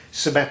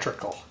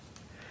symmetrical.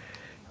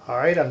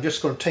 Alright, I'm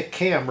just going to take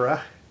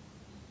camera,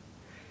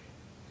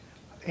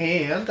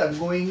 and I'm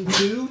going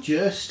to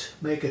just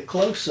make a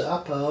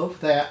close-up of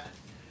that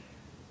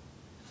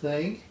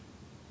thing.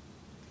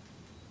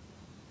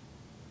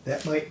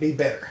 That might be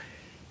better.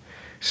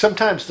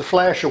 Sometimes the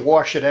flash will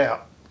wash it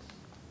out.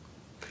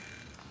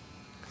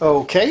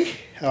 Okay,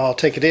 I'll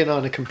take it in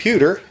on the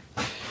computer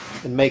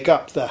and make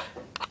up the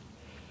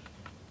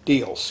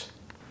deals.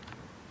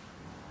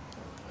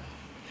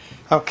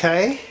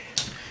 Okay,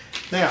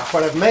 now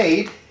what I've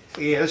made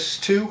is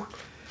 2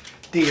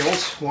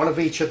 deals, one of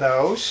each of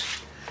those,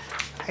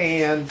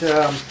 and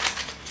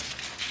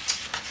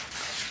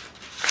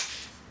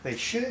they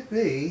should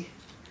be,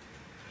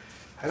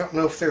 I don't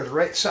know if they're the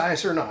right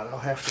size or not, I'll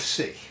have to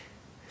see.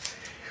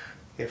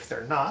 If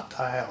they're not,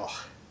 I'll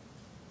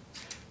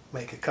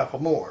make a couple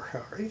more.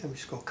 Alright, I'm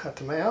just going to cut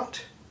them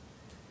out.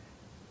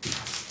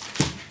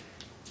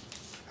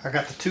 I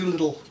got the 2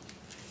 little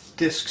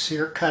discs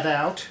here cut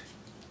out.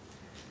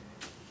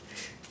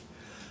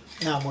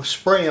 Now I'm going to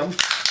spray them.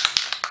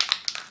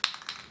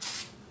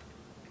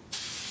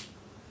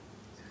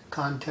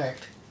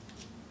 Contact.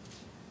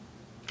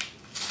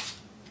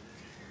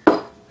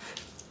 Okay.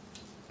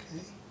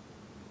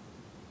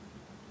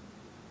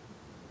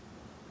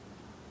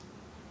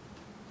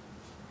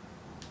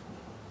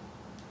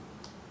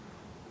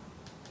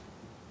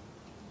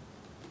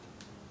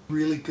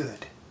 Really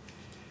good.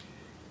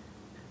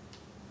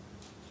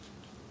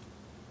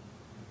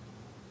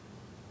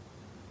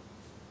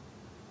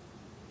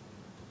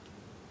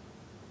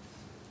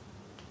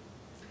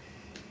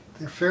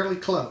 They're fairly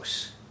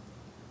close.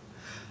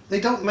 They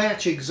don't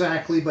match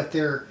exactly, but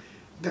they're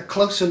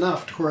close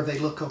enough to where they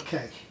look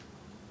okay.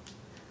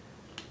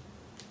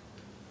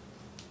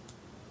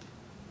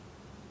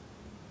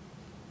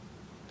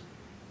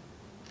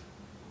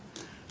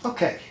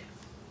 Okay.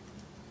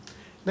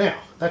 Now,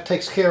 that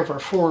takes care of our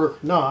 4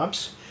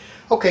 knobs.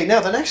 Okay, now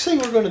the next thing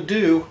we're going to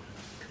do,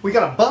 we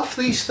got to buff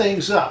these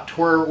things up to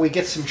where we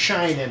get some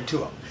shine into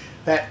them.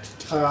 That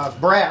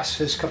brass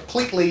is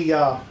completely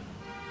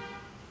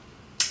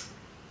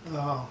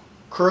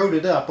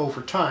corroded up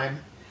over time,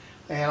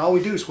 and all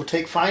we do is we'll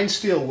take fine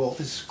steel wool,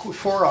 this is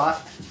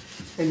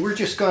 4/0, and we're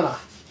just going to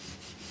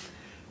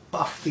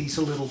buff these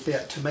a little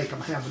bit to make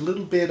them have a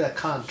little bit of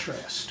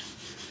contrast.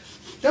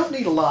 Don't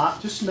need a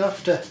lot, just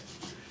enough to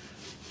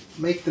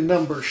make the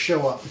numbers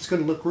show up. It's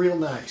going to look real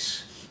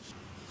nice.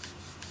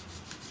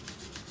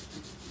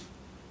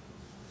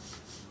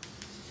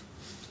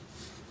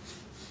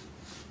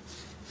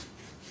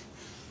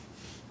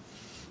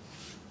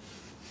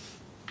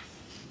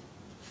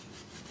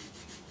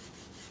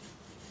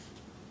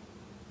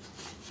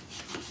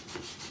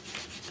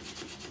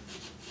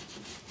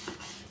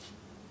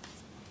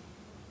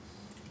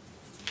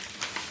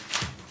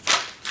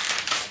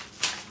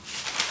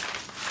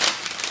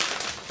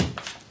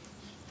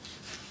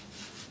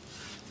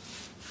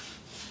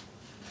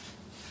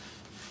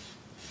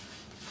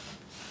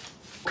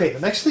 Okay, the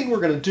next thing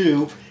we're going to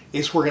do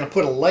is we're going to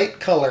put a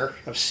light color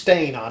of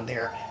stain on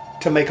there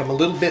to make them a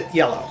little bit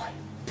yellow.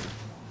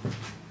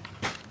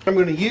 What I'm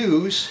going to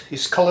use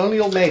is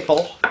Colonial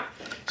Maple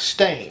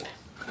stain.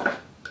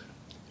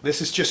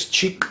 This is just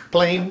cheap,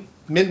 plain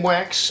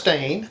Minwax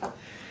stain.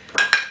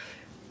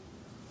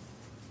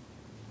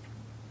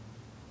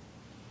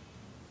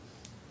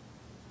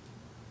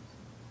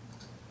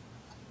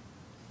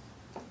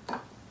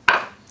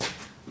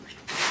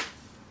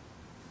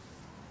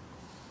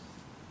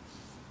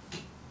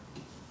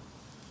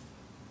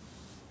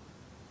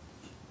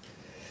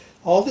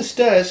 All this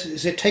does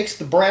is it takes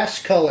the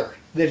brass color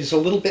that is a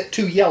little bit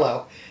too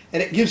yellow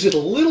and it gives it a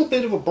little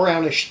bit of a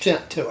brownish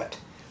tint to it.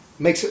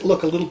 Makes it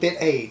look a little bit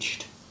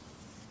aged.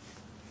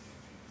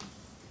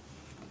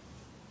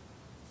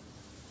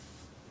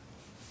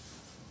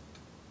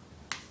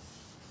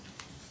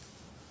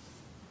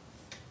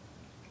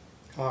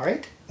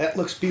 Alright, that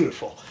looks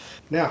beautiful.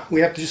 Now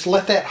we have to just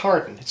let that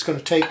harden. It's going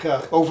to take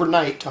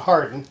overnight to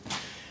harden,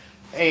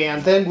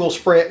 and then we'll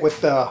spray it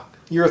with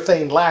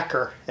urethane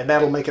lacquer, and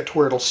that'll make it to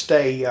where it'll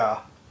stay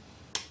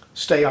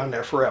on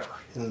there forever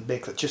and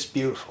make it just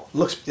beautiful.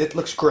 It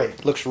looks great.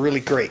 It looks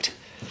really great.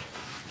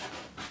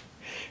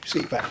 See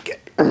if I can get.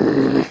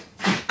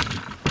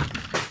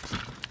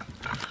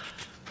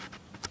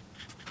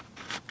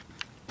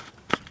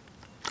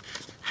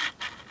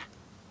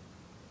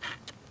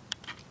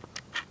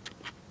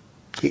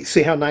 You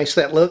see how nice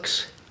that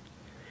looks?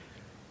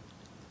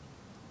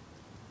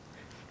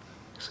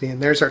 See, and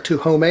there's our 2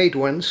 homemade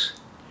ones.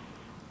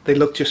 They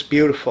look just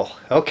beautiful.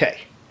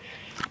 Okay.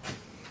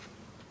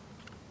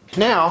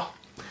 Now,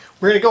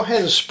 we're going to go ahead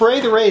and spray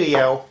the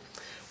radio.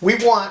 We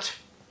want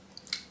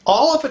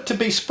all of it to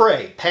be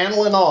sprayed,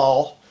 panel and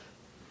all,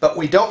 but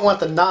we don't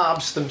want the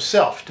knobs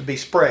themselves to be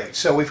sprayed.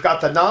 So we've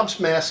got the knobs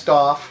masked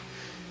off,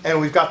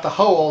 and we've got the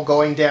hole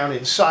going down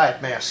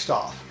inside masked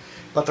off.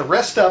 But the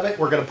rest of it,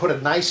 we're going to put a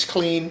nice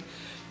clean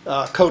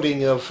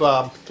coating of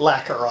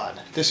lacquer on.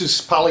 This is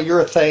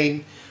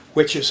polyurethane,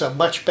 which is a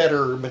much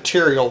better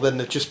material than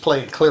the just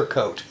plain clear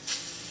coat.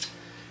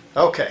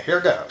 Okay,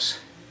 here goes.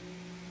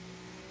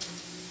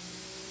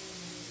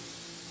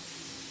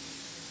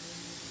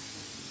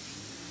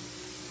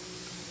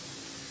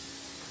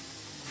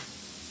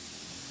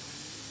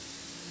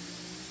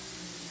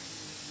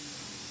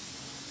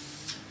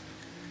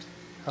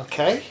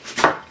 Okay,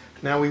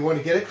 now we want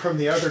to get it from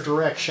the other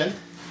direction.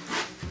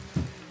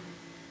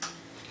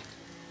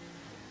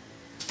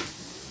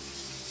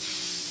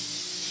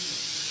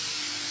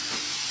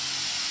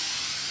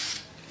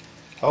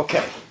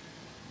 Okay,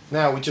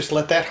 now we just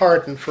let that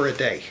harden for a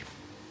day.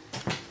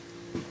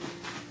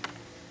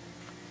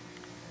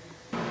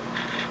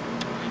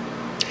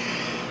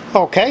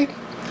 Okay,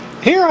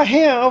 here I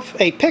have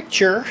a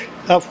picture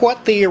of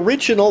what the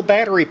original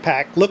battery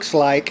pack looks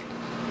like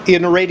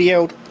in a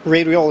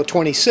Radiola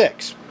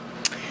 26.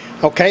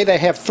 Okay, they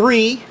have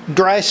 3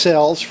 dry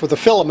cells for the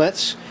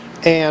filaments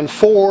and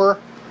 4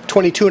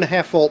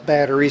 22.5 volt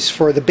batteries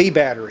for the B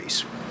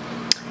batteries.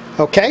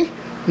 Okay,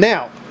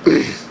 now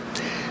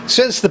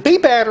since the B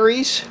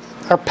batteries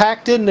are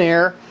packed in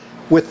there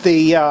with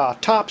the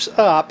tops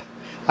up,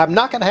 I'm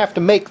not going to have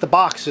to make the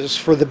boxes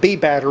for the B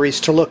batteries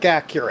to look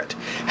accurate.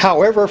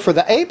 However, for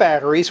the A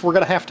batteries, we're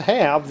going to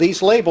have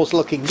these labels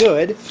looking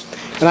good,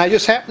 and I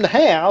just happen to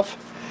have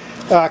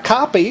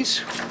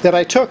copies that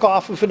I took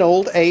off of an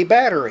old A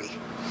battery.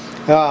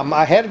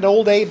 I had an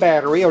old A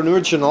battery, an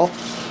original,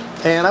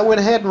 and I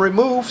went ahead and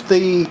removed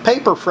the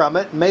paper from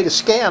it and made a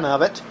scan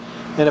of it,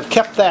 and have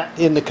kept that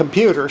in the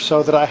computer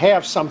so that I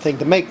have something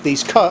to make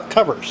these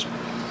covers.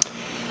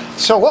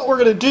 So what we're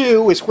going to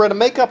do is we're going to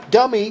make up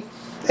dummy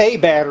A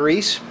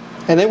batteries,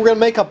 and then we're going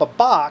to make up a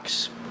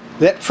box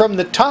that from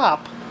the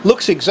top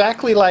looks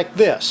exactly like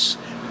this,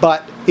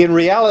 but in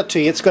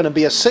reality it's going to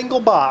be a single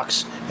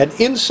box, and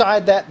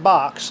inside that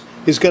box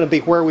is going to be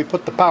where we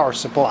put the power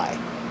supply.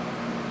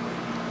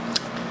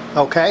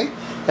 Okay,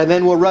 and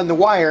then we'll run the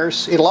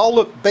wires. It'll all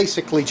look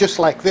basically just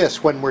like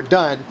this when we're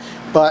done,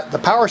 but the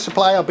power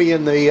supply will be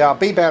in the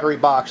B battery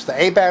box.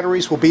 The A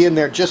batteries will be in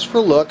there just for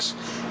looks,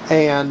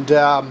 and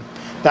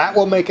that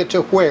will make it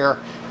to where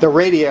the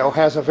radio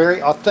has a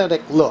very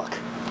authentic look.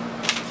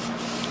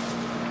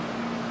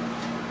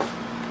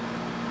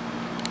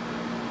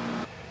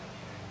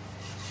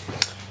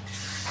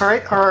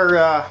 Alright,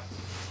 our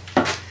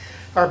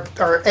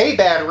A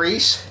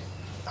batteries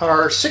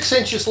are 6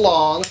 inches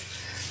long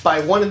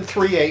by 1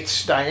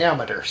 3/8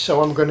 diameter.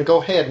 So I'm going to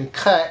go ahead and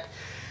cut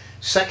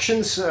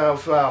sections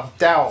of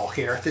dowel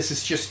here. This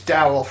is just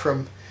dowel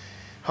from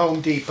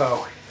Home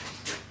Depot.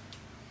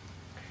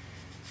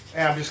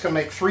 And I'm just going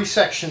to make 3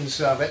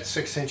 sections of it,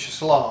 6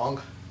 inches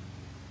long.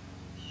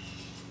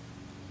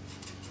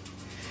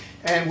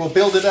 And we'll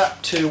build it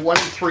up to 1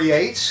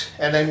 3/8,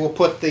 and then we'll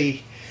put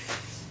the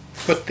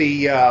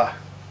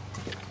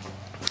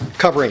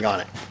covering on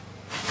it.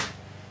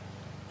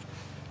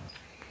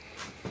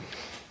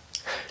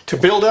 To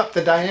build up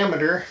the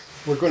diameter,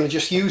 we're going to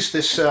just use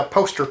this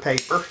poster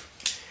paper.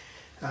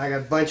 I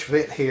got a bunch of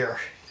it here.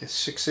 It's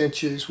 6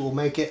 inches. We'll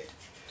make it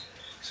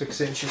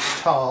 6 inches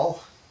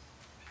tall.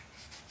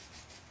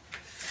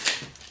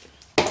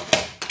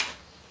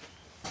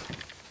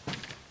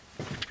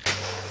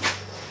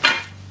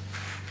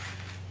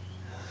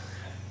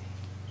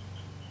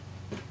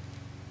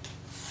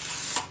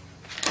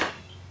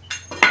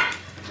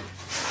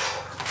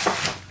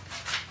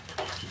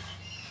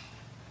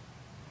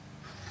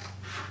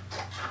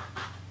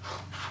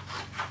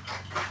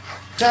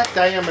 Exact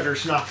diameter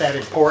is not that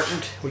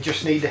important. We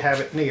just need to have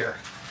it near.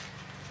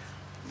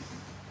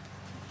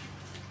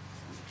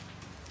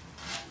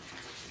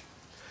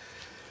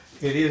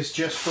 It is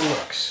just for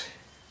looks.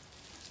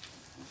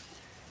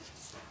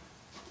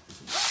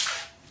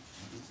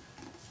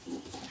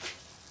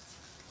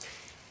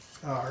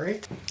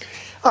 Alright.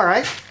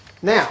 Alright,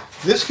 now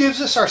this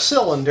gives us our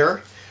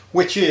cylinder,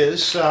 which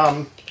is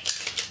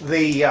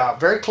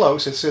very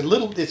close.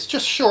 It's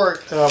just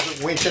short of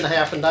 1.5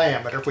 inches in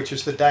diameter, which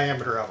is the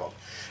diameter of them.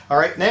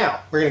 Alright,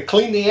 now we're going to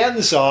clean the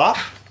ends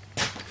off.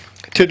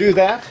 To do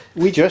that,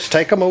 we just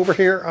take them over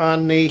here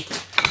on the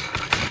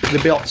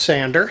belt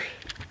sander.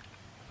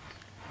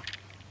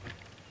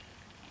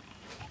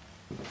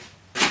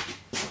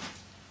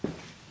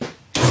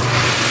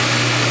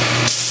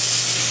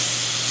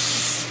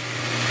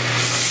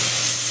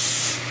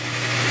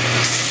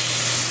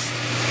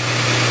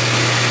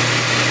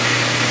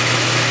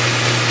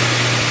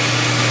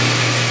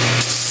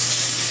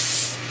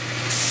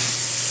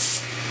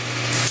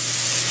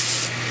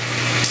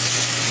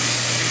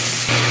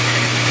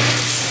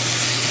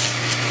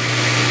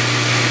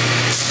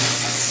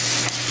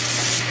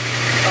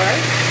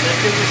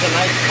 This is a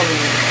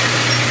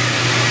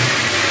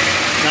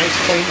nice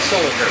clean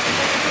cylinder.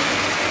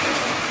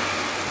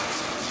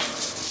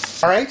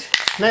 Alright,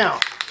 now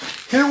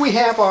here we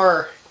have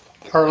our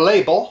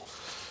label,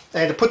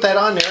 and to put that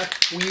on there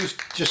we use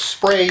just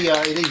spray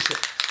adhesive.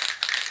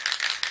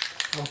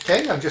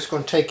 Okay, I'm just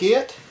going to take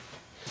it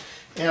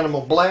and I'm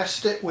going to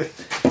blast it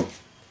with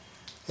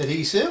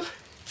adhesive.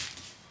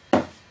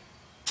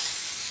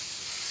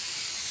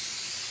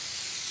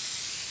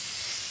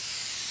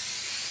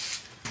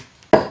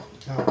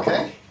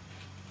 Okay.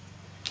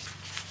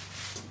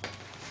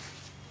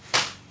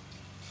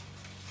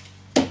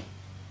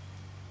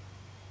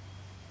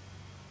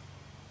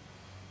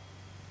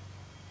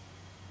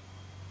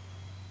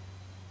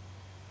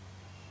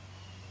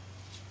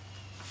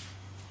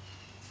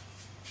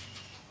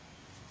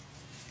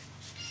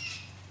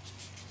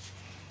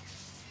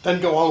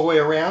 Doesn't go all the way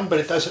around, but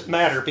it doesn't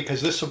matter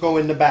because this will go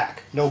in the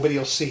back. Nobody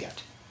will see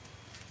it.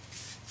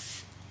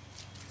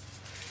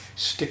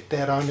 Stick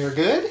that on there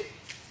good.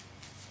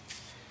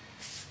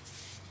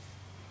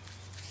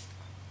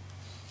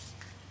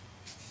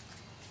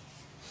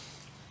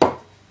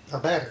 our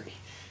battery.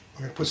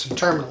 We're going to put some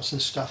terminals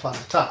and stuff on the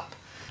top.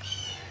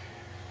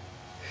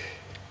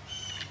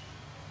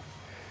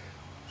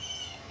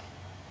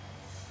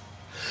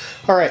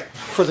 Alright,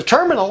 for the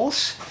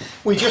terminals,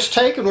 we just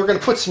take and we're going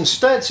to put some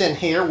studs in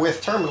here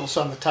with terminals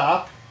on the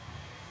top.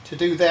 To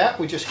do that,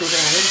 we just go down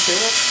into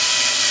it.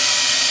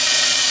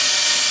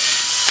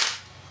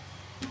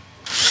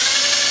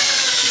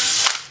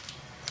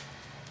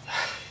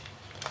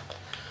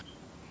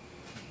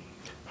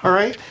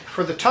 Alright,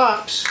 for the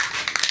tops,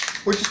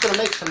 we're just going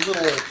to make some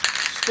little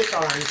stick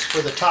irons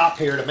for the top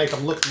here to make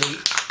them look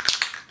neat.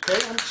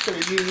 Okay, I'm just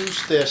going to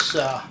use this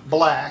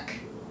black.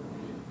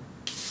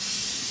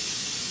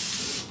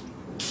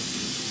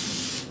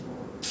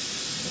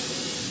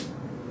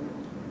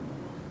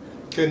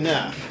 Good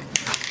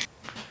enough.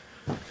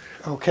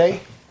 Okay,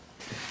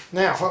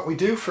 now what we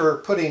do for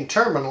putting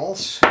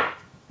terminals,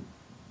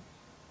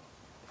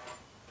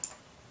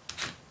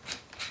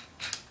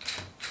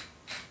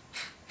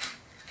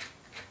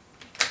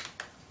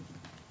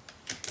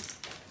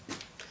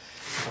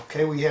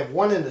 okay, we have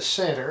one in the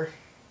center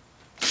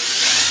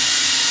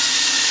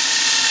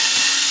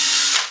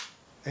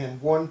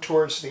and one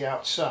towards the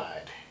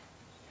outside.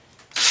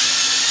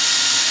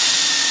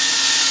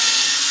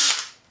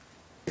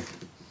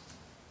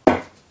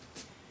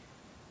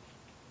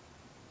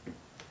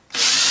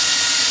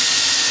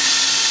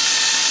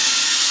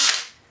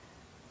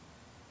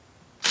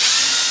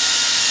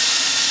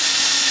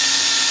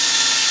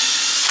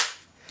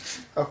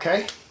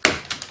 Okay.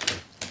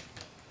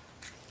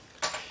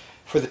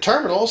 For the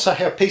terminals, I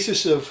have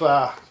pieces of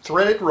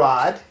threaded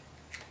rod.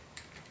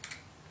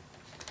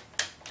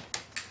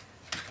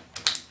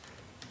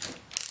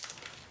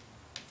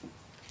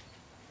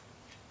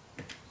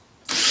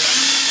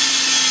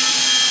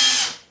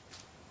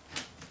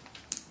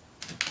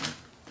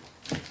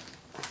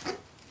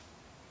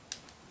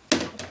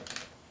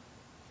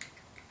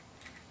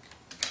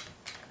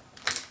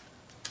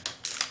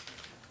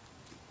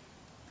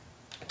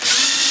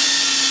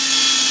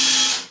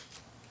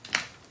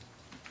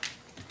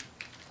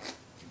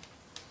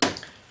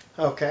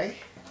 Okay,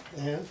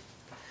 and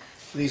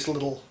these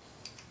little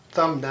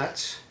thumb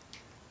nuts.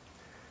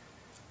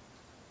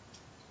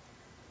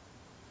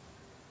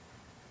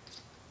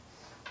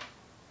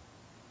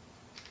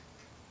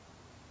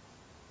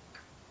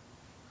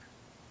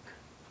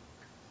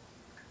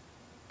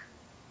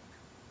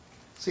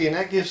 See, and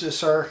that gives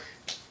us our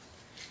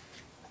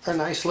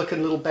nice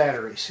looking little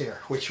batteries here,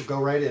 which will go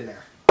right in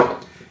there.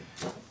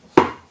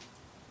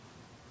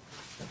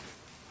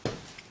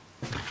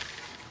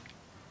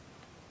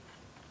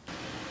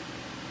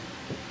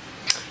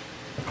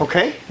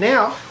 Okay,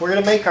 now we're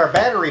going to make our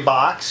battery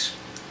box.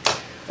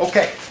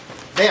 Okay,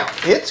 now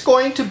it's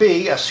going to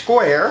be a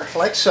square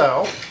like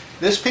so.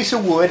 This piece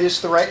of wood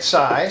is the right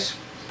size.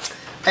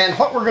 And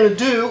what we're going to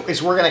do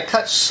is we're going to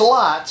cut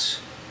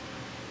slots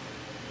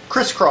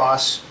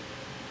crisscross,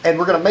 and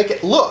we're going to make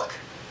it look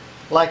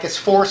like it's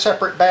 4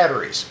 separate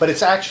batteries, but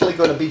it's actually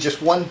going to be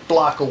just one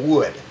block of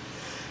wood.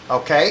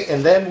 Okay,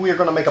 and then we're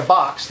going to make a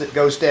box that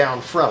goes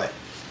down from it.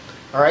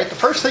 Alright, the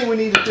first thing we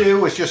need to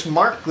do is just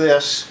mark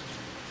this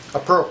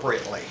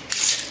appropriately.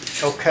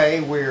 Okay,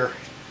 we're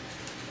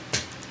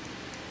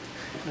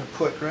going to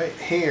put right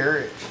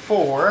here at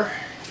 4,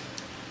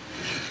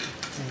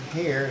 and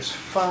here's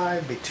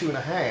 5, be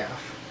 2.5.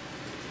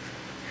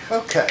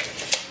 Okay,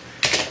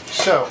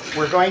 so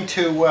we're going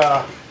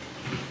to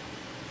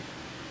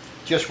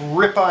just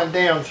rip on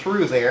down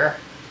through there.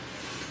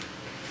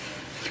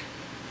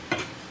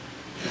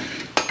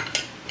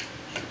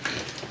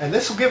 And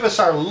this will give us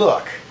our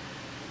look.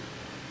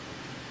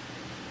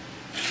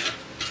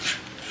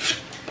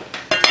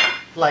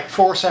 Like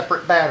 4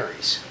 separate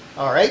batteries.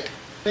 Alright,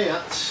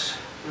 that's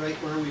right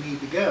where we need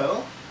to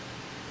go.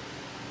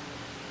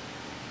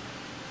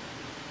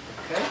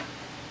 Okay.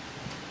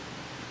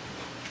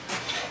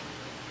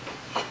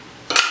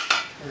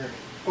 Turn it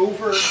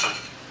over.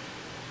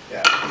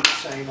 Yeah, do the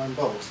same on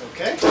both,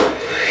 okay?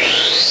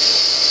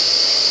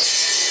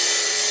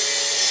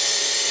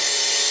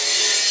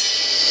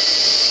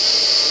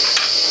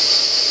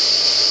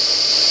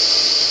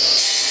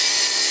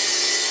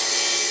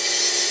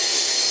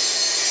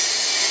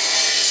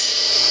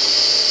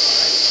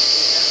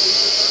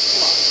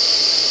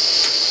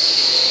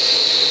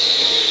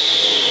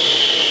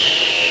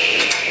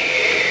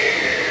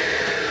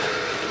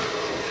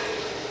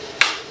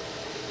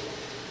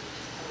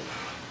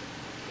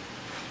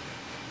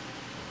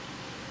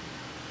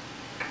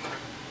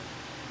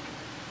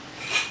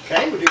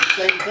 Okay, we do the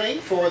same thing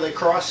for the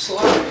cross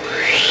slot.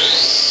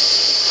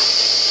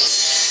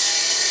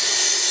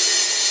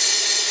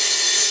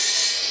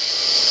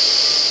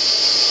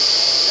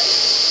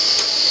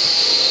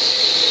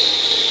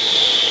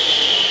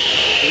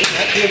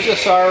 That gives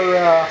us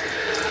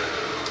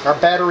our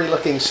battery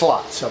looking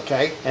slots,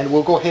 okay? And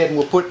we'll go ahead and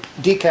we'll put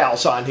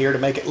decals on here to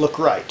make it look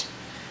right.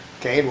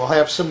 Okay, and we'll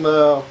have some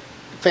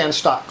fan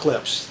stock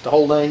clips, the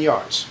whole 9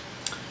 yards.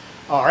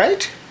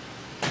 Alright.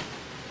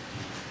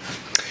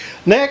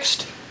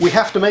 Next, we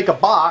have to make a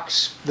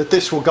box that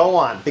this will go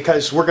on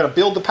because we're going to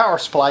build the power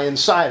supply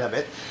inside of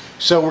it.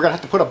 So we're going to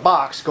have to put a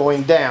box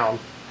going down,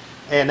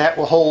 and that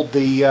will hold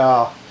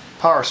the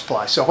power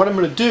supply. So what I'm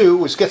going to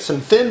do is get some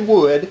thin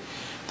wood,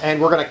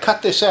 and we're going to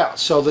cut this out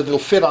so that it'll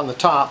fit on the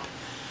top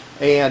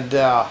and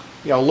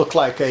you know, look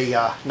like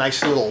a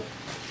nice little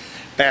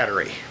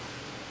battery.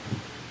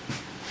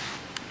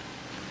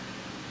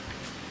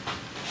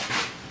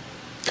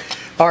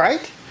 All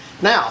right.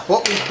 Now,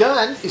 what we've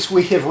done is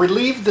we have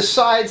relieved the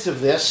sides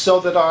of this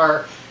so that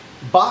our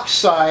box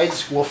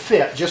sides will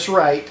fit just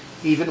right,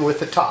 even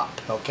with the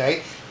top,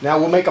 okay? Now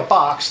we'll make a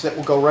box that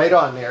will go right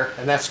on there,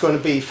 and that's going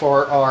to be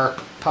for our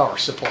power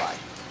supply,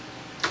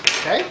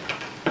 okay?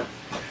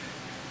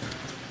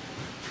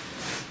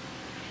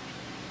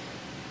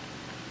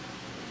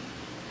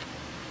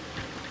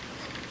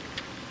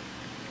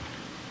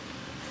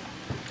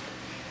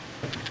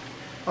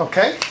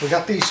 Okay, we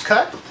got these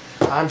cut.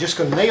 I'm just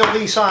going to nail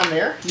these on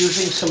there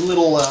using some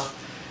little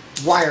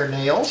wire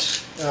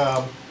nails.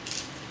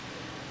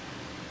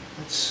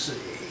 Let's see.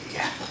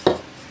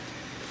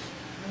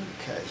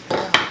 Okay,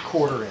 about a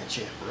 1/4 inch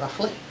in,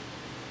 roughly.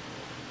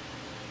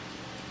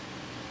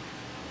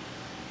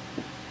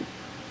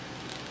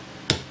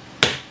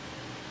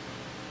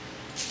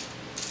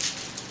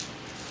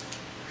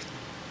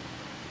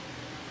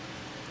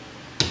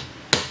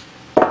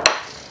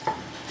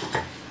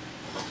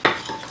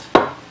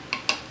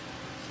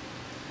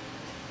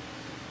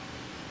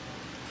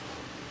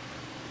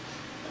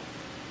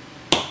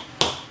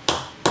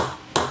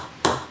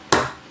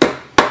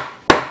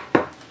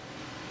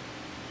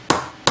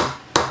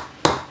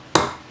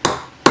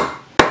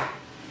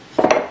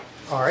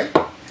 All right.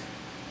 Other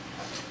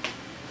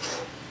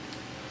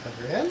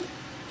end.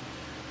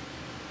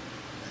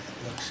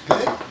 That looks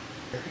good.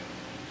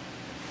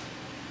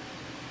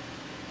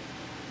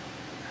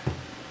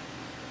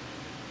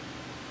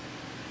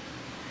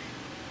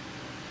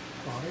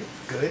 All right,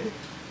 good.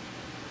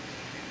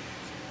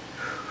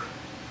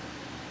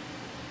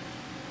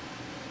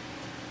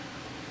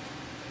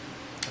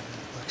 That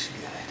looks good.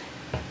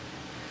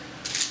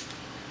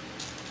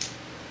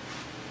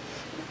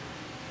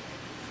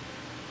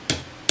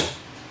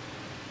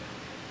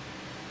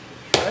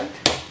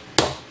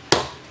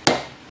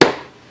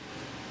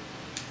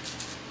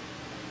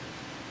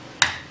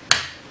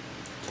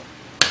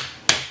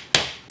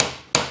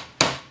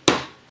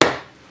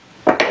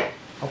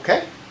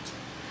 Okay,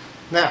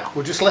 now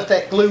we'll just let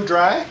that glue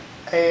dry,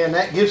 and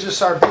that gives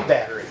us our B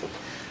battery.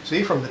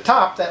 See, from the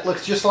top that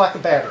looks just like a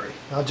battery.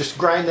 I'll just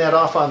grind that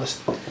off on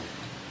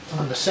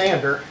the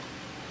sander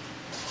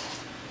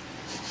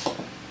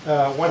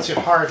once it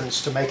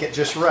hardens to make it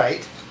just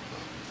right.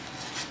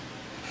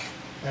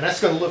 And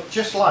that's going to look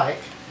just like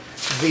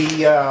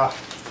the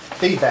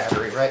B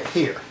battery right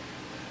here.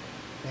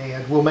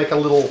 And we'll make a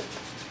little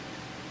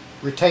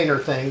retainer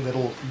thing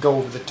that'll go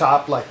over the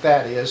top like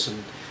that is,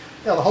 and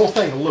the whole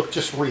thing will look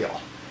just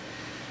real.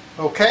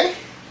 Okay,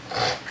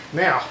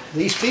 now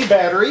these B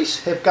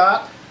batteries have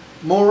got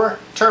more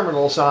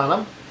terminals on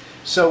them,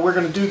 so we're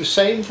going to do the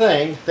same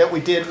thing that we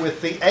did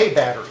with the A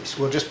batteries.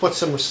 We'll just put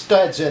some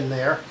studs in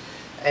there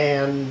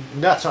and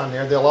nuts on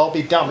there. They'll all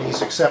be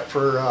dummies except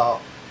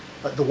for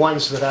the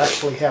ones that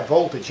actually have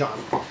voltage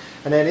on them.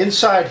 And then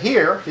inside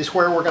here is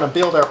where we're going to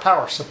build our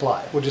power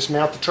supply. We'll just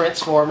mount the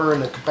transformer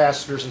and the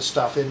capacitors and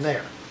stuff in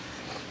there.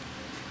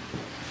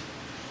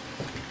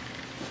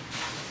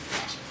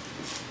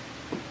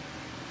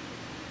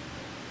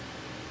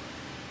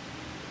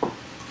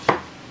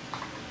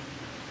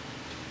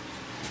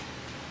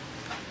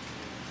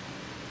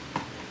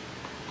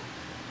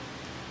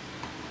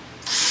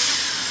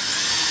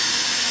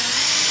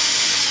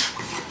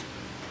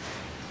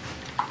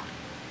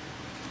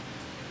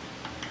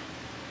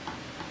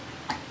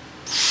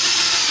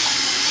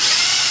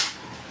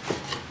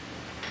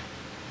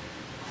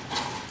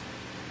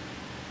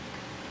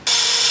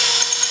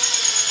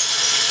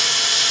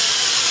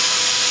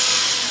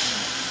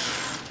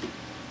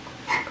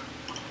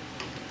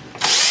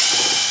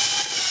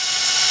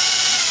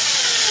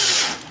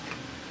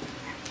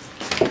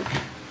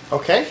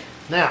 Okay,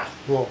 now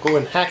we'll go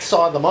and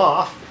hacksaw them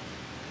off,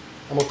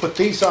 and we'll put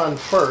these on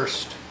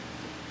first.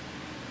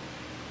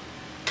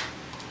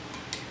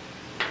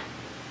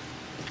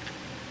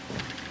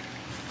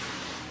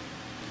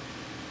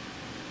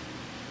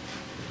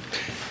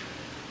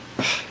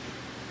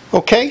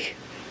 Okay,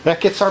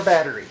 that gets our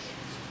battery.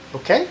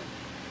 Okay,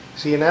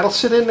 see, and that'll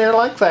sit in there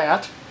like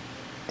that,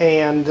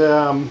 and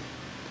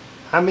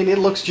I mean, it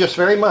looks just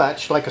very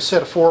much like a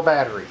set of 4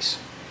 batteries.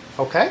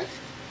 Okay.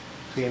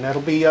 See, and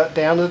that'll be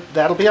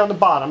that'll be on the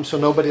bottom, so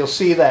nobody will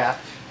see that.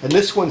 And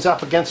this one's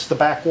up against the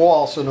back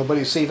wall, so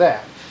nobody will see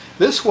that.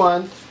 This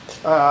one,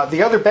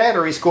 the other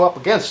batteries go up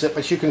against it,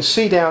 but you can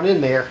see down in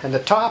there. And the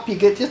top, you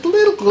get just a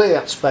little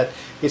glimpse, but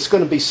it's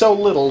going to be so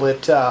little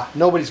that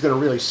nobody's going to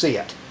really see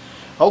it.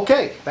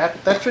 Okay,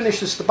 that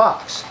finishes the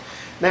box.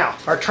 Now,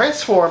 our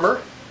transformer.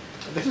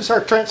 This is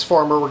our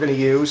transformer we're going to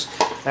use.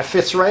 That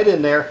fits right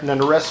in there, and then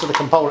the rest of the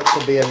components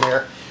will be in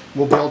there.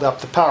 We'll build up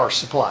the power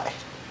supply.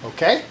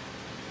 Okay?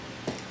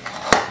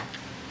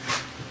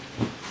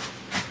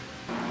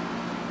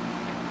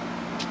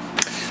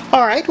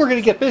 Alright, we're going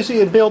to get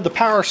busy and build the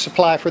power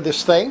supply for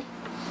this thing.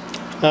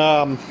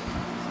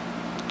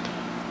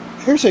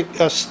 Here's a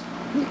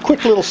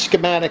quick little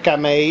schematic I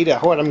made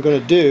of what I'm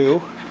going to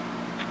do.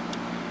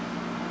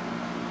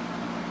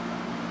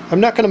 I'm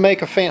not going to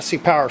make a fancy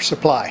power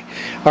supply.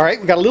 Alright,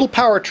 we've got a little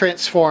power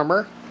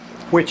transformer,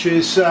 which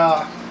is,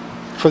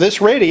 for this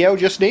radio,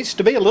 just needs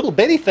to be a little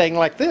bitty thing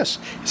like this.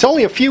 It's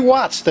only a few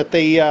watts that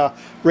the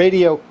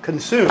radio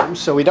consumes,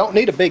 so we don't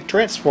need a big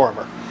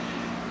transformer.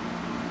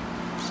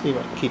 See if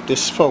I can keep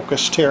this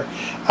focused here.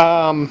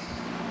 Run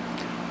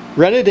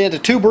it into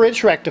 2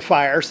 bridge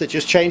rectifiers that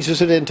just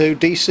changes it into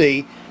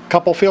DC,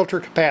 couple filter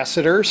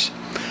capacitors.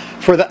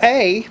 For the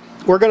A,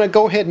 we're going to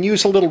go ahead and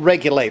use a little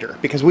regulator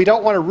because we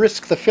don't want to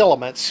risk the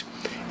filaments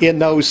in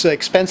those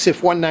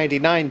expensive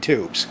 199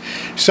 tubes.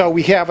 So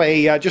we have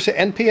a just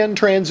an NPN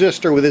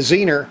transistor with a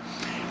Zener,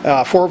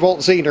 4-volt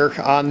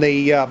Zener on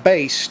the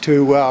base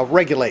to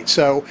regulate.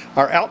 So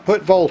our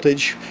output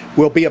voltage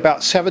will be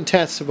about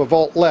 0.7 of a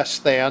volt less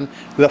than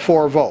the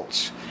 4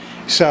 volts.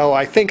 So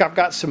I think I've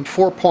got some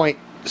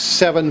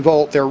 4.7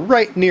 volt. They're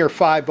right near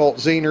 5-volt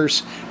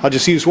Zeners. I'll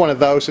just use one of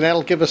those, and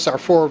that'll give us our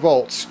 4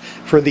 volts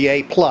for the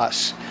A+.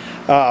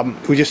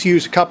 We just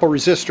use a couple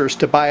resistors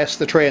to bias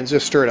the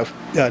transistor and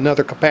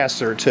another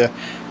capacitor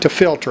to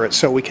filter it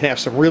so we can have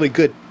some really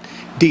good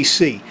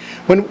DC.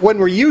 When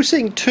we're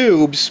using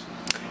tubes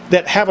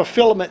that have a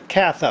filament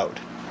cathode,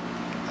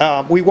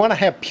 we want to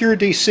have pure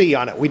DC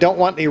on it. We don't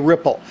want any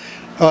ripple.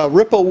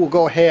 Ripple will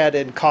go ahead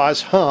and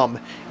cause hum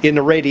in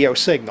the radio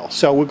signal.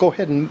 So we'll go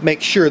ahead and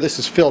make sure this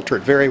is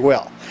filtered very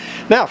well.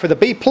 Now for the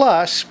B+,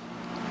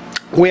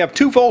 we have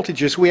 2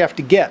 voltages we have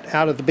to get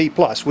out of the B+.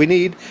 We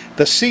need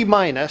the C-,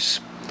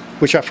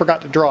 which I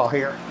forgot to draw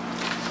here.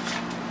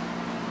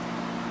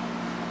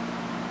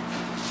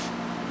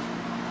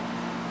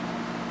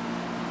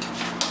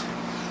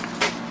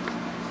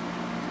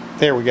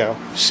 There we go,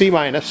 C-.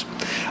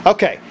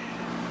 Okay,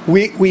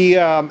 we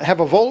have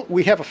a 5-volt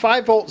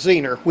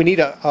Zener. We need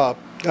a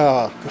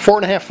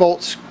 4.5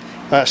 volts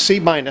C-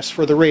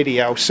 for the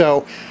radio.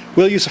 So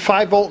we'll use a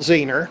 5-volt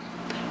Zener,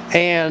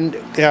 and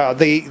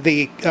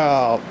the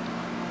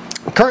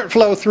current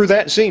flow through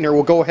that Zener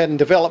will go ahead and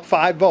develop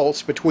 5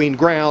 volts between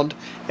ground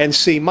and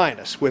C-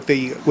 with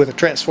the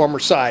transformer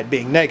side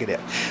being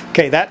negative.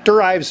 Okay, that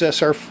derives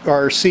us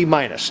our C-.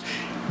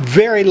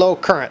 Very low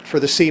current for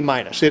the C-.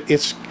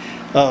 It's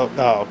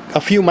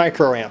a few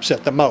microamps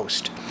at the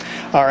most.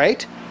 All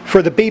right,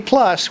 for the B+,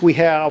 we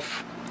have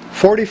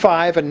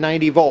 45 and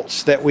 90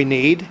 volts that we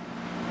need.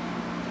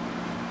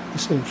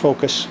 This didn't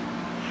focus.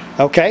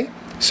 Okay,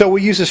 so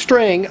we use a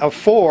string of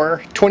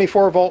 4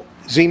 24-volt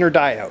Zener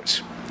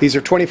diodes. These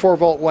are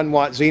 24-volt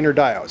 1-watt Zener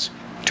diodes.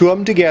 2 of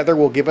them together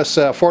will give us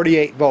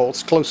 48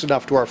 volts, close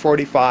enough to our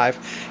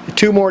 45.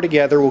 2 more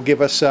together will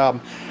give us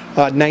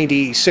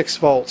 96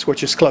 volts,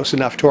 which is close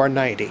enough to our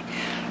 90.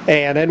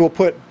 And then we'll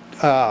put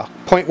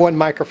 0.1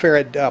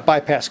 microfarad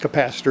bypass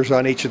capacitors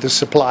on each of the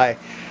supply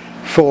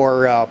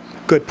for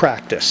good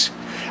practice.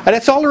 And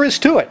that's all there is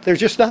to it. There's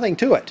just nothing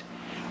to it.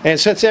 And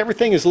since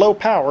everything is low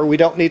power, we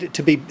don't need it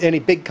to be any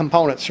big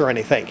components or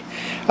anything.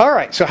 All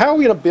right, so how are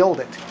we going to build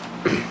it?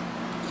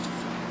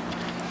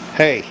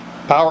 Hey,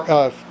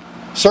 power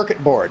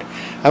circuit board.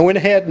 I went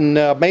ahead and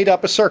made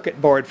up a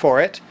circuit board for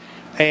it,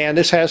 and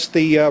this has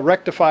the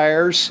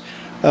rectifiers,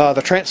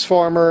 the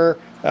transformer,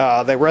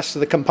 the rest of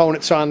the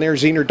components on there,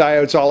 Zener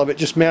diodes, all of it,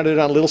 just mounted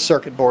on a little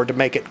circuit board to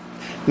make it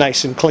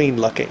nice and clean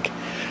looking.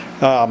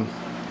 All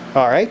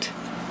right.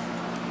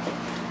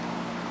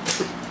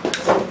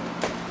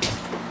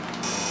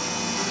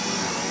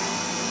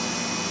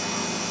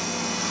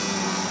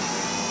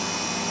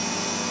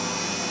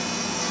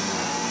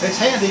 It's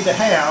handy to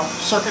have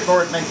circuit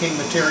board making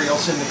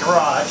materials in the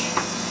garage.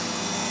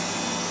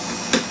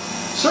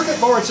 Circuit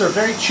boards are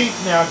very cheap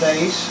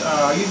nowadays.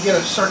 You can get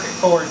a circuit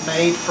board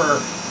made for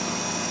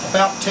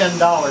about $10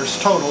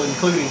 total,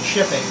 including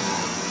shipping.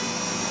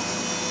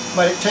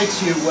 But it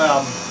takes you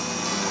a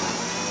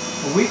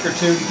week or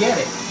 2 to get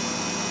it.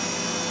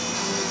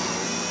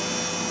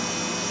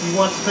 You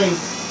want the thing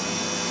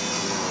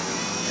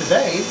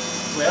today,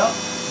 well,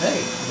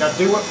 hey, you got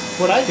to do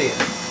what I did.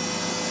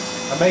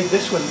 I made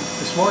this one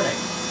this morning.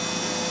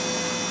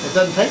 It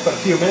doesn't take but a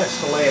few minutes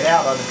to lay it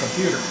out on the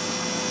computer.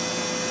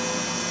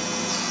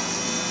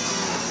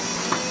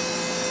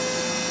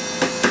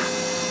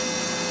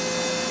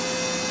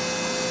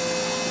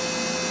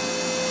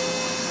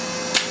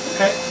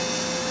 Okay.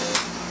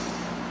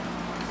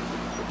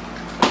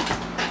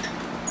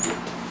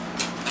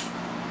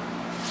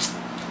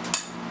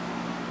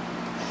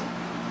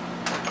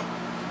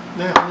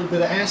 Now a little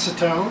bit of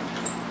acetone.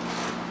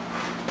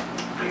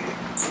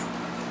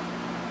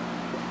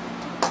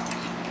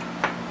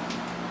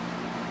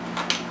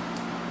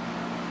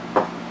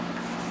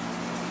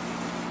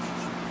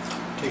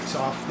 Takes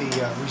off the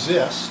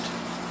resist.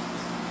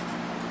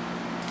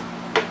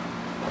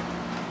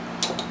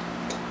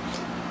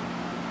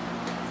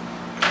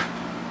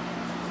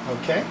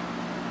 Okay,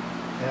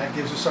 and that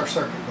gives us our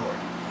circuit board.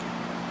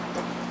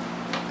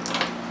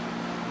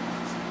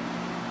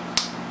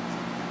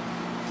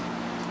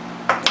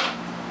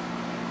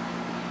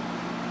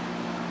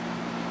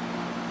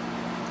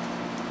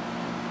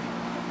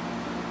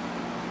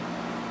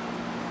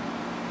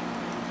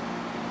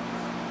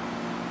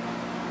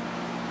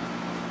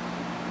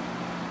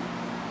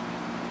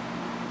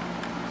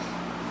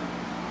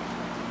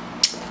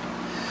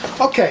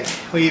 Okay,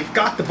 we've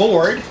got the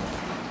board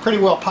pretty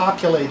well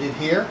populated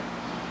here.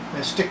 I'm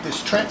going to stick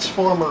this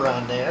transformer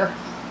on there.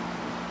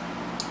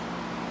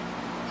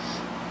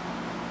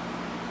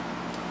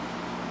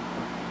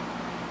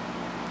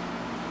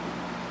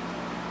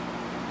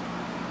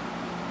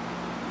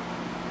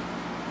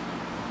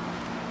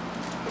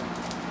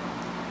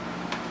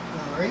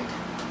 All right.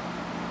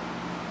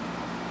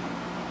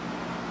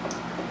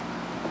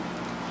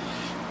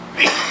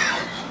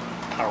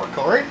 Power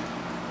cord.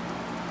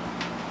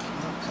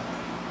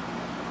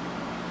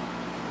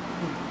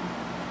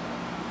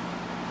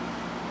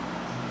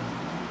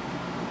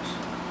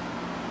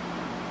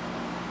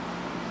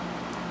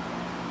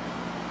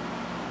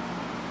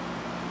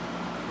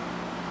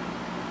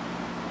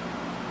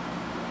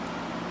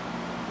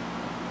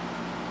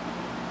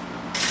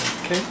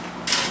 Okay.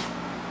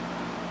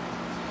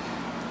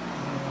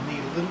 I'll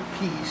need a little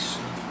piece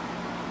of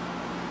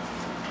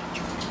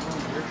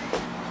wire.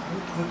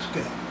 It looks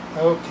good.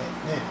 Okay,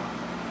 now.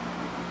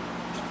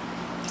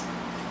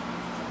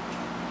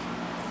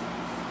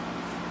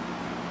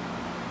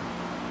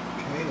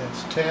 Okay,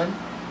 that's 10.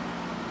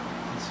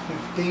 That's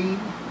 15.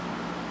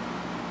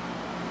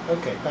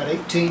 Okay, about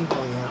 18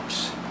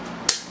 milliamps.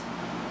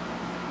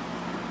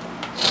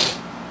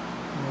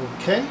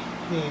 Okay,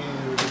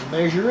 and we can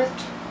measure it.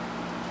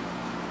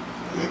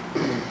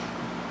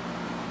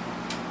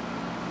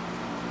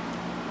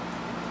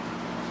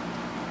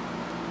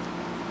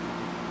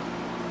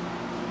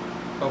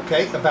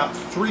 Okay, about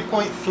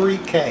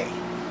 3.3K.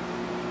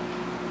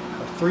 A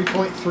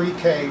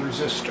 3.3K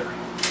resistor.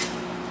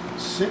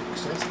 6,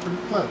 that's pretty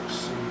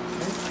close.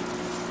 Okay.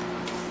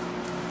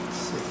 Let's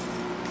see.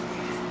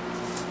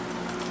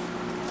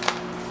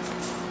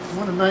 I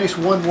want a nice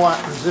 1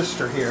 watt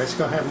resistor here. It's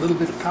going to have a little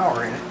bit of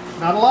power in it.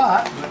 Not a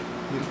lot, but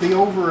it'll be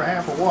over a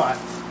half a watt.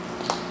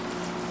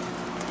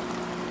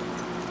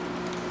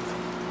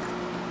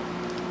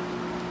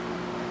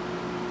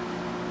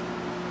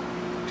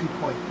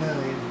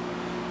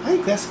 I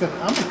think that's gonna.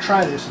 I'm gonna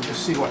try this and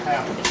just see what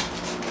happens.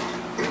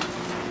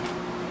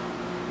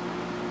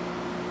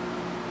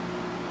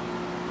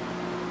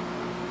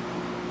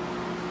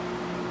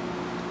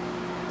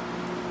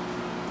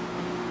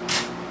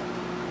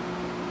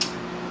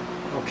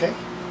 Okay.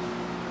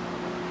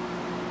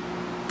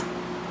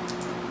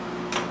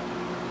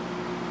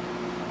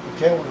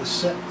 Okay, I want to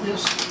set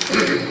this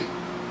 50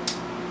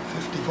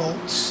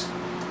 volts.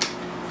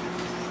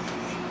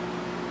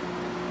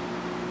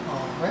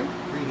 Alright,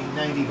 reading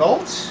 90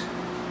 volts,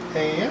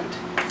 and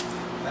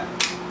back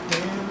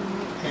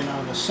down, and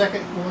on the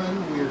second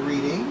one we're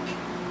reading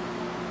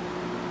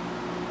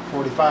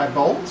 45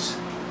 volts.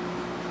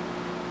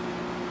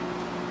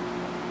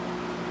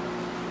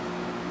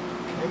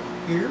 Okay,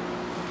 here,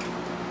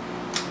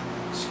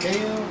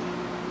 scale,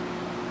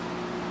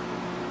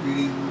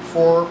 reading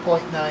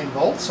 4.9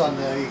 volts on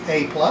the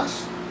A+,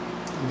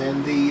 and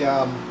then the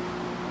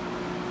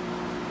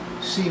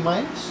C-,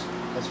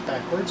 that's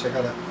backwards, I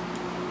gotta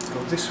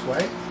go this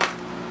way.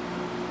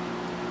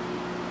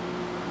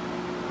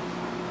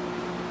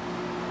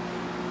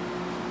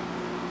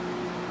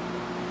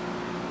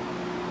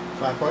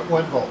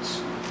 .1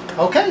 volts.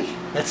 Okay,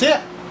 that's it.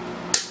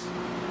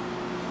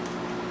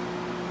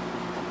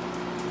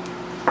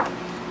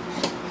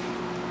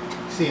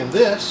 See, and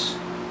this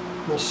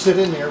will sit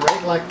in there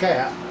right like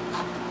that.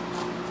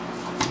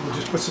 We'll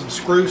just put some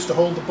screws to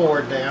hold the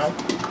board down,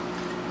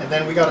 and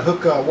then we got to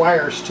hook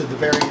wires to the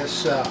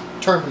various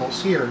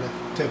terminals here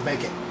to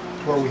make it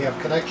where we have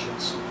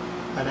connections,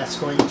 and that's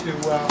going to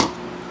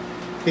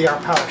be our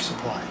power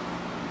supply.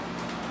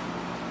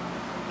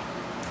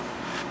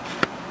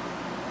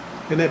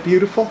 Isn't that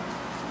beautiful?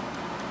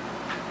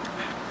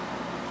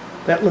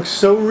 That looks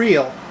so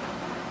real.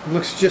 It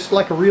looks just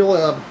like a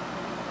real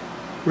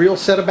real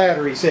set of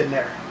batteries in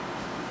there.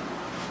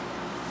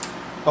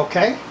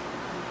 Okay.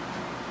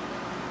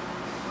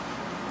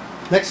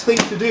 Next thing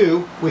to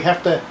do, we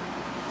have to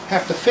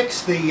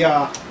fix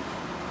the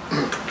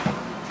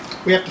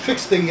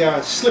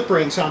slip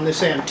rings on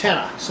this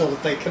antenna so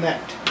that they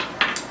connect.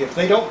 If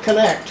they don't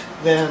connect,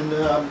 then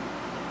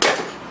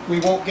we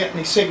won't get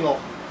any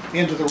signal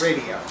into the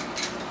radio.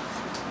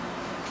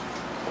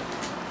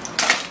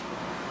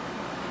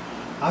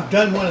 I've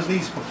done one of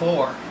these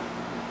before.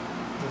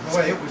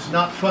 Boy, it was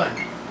not fun.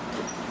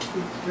 It's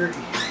dirty.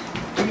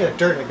 Look at the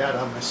dirt I got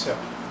on myself.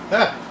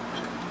 Ah.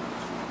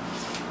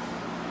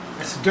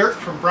 That's dirt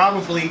from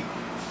probably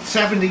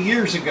 70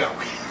 years ago.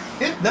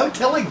 No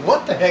telling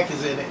what the heck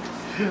is in it.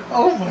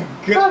 Oh my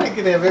God, I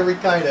could have every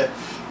kind of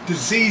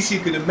disease you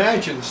could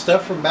imagine.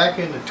 Stuff from back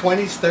in the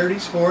 20s,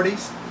 30s,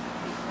 40s.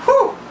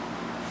 Whew!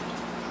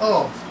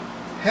 Oh,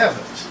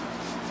 heavens.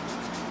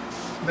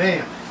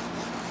 Man.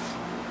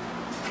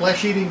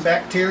 Flesh-eating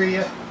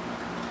bacteria.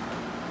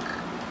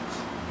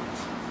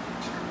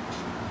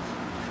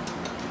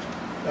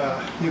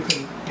 Now,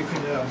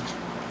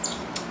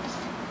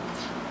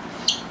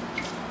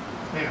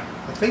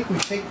 I think we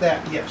take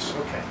that, yes,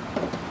 okay.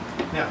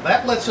 Now,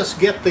 that lets us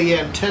get the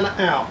antenna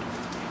out.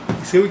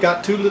 You see we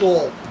got two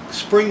little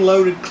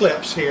spring-loaded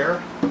clips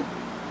here.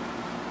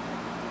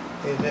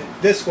 And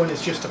this one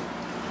is just a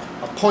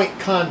point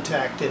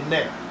contact in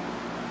there.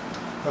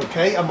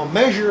 Okay, I'm going to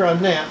measure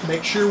on that,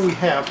 make sure we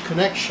have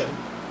connection.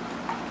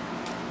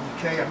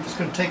 Okay, I'm just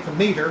going to take the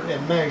meter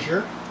and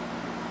measure.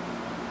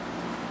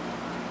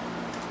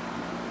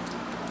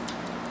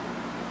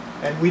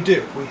 And we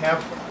do. We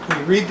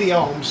read the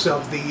ohms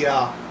of the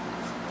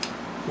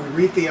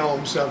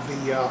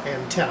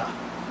antenna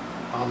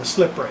on the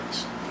slip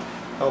rings.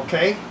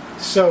 Okay,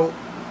 so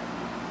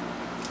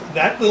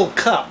that little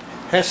cup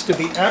has to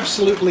be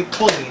absolutely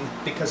clean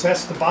because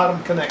that's the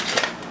bottom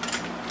connection.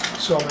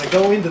 So I'm going to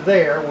go into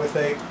there with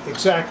a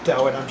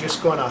X-Acto and I'm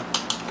just going to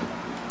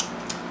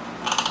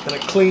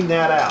clean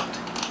that out.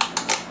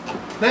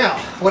 Now,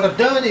 what I've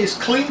done is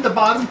clean the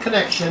bottom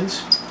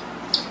connections.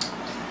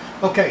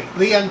 Okay,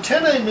 the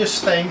antenna in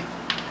this thing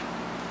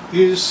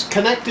is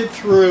connected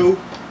through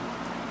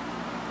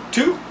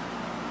two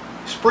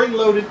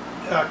spring-loaded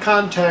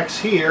contacts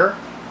here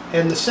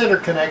and the center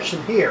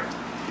connection here.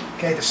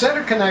 Okay, the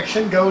center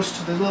connection goes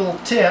to the little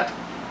tit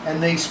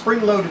and the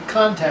spring-loaded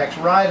contacts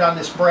ride on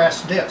this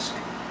brass disc.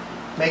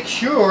 Make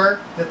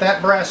sure that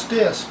that brass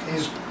disc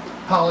is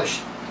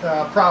polished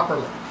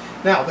properly.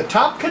 Now, the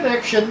top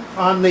connection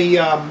on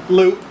the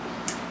loop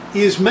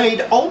is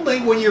made only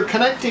when you're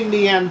connecting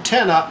the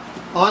antenna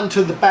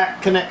onto the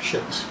back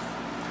connections.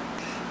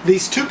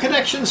 These two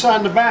connections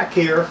on the back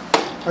here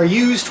are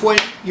used when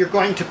you're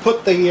going to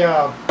put the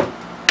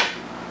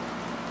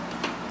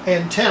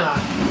antenna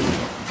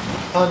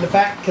on the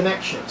back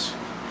connections.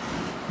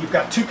 You've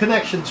got two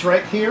connections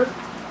right here.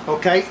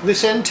 Okay,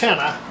 this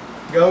antenna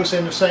goes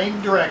in the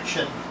same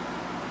direction.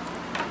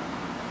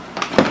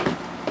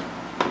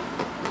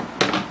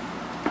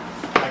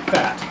 Like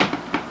that.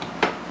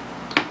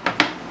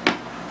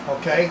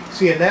 Okay,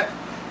 see, and that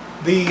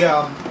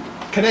the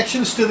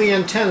connections to the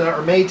antenna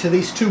are made to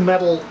these two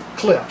metal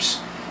clips,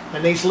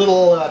 and these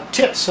little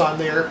tits on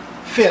there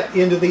fit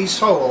into these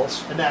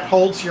holes, and that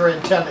holds your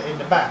antenna in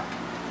the back.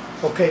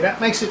 Okay, that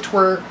makes it to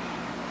where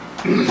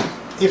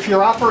if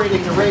you're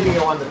operating the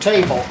radio on the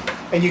table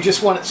and you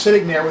just want it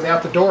sitting there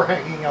without the door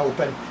hanging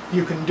open,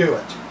 you can do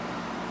it.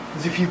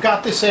 Because if you've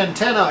got this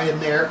antenna in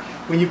there,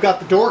 when you've got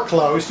the door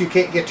closed, you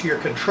can't get to your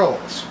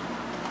controls.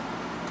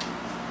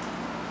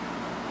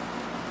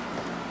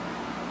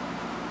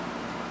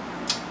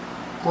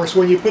 Of course,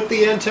 when you put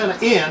the antenna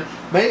in,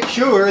 make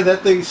sure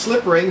that the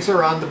slip rings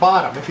are on the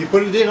bottom. If you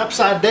put it in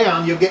upside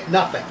down, you'll get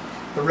nothing.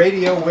 The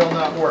radio will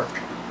not work.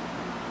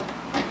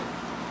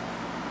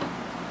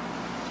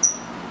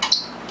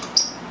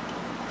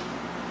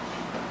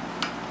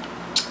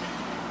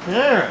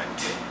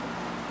 Alright.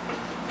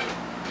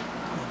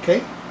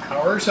 Okay,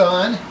 power's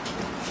on.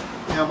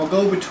 Now we'll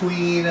go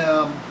between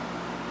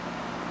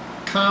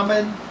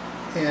common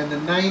and the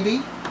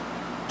 90.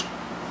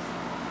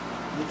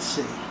 Let's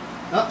see.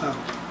 Uh-oh.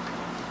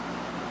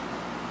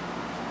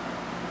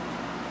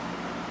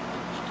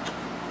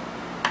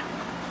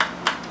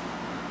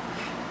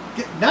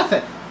 Get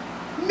nothing.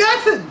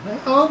 Nothing!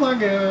 Oh my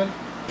God.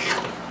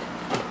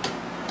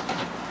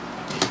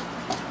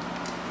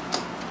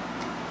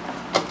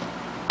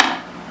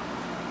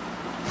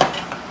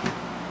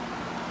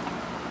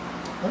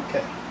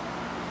 Okay.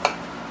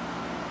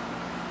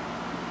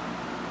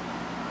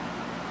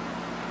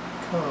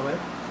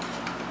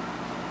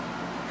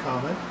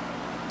 Common,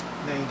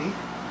 90.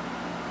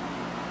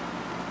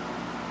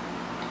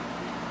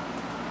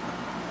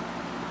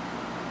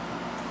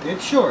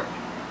 Dead short.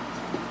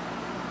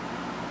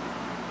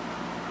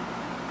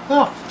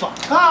 Oh, fuck.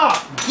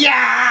 Oh,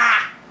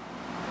 yeah!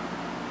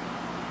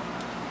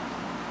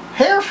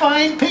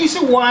 Hair-fine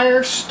piece of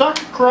wire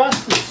stuck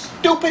across the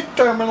stupid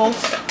terminals.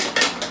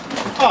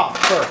 Oh,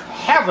 for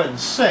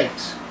heaven's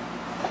sakes.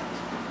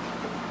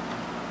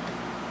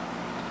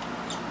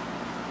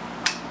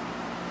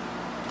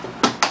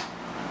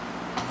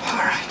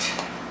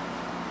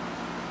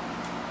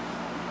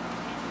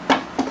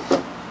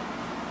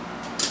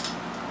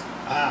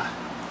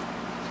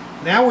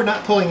 Now we're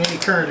not pulling any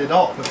current at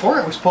all. Before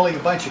it was pulling a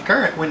bunch of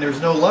current when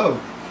there's no load.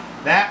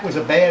 That was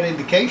a bad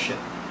indication.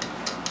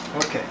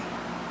 Okay.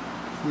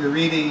 We're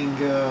reading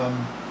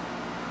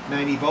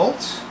 90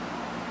 volts,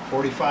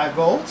 45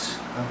 volts.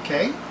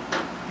 Okay.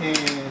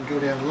 And go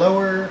down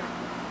lower.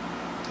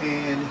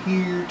 And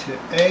here to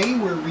A,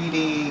 we're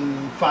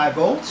reading 5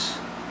 volts.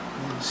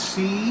 And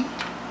C,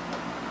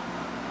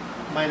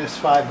 minus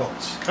 5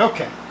 volts.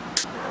 Okay.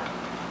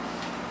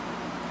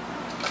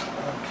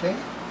 Okay.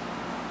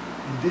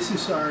 And this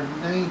is our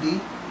 90,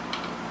 and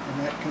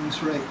that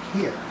goes right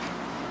here.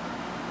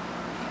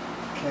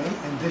 Okay,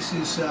 and this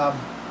is the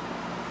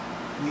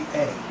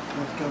A,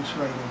 that goes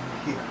right over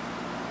here.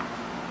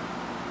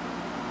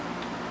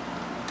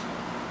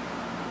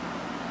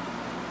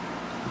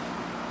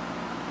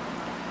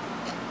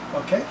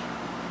 Okay,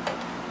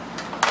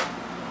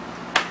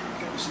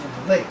 goes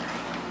into there.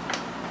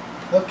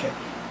 Okay,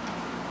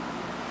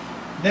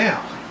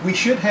 now we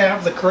should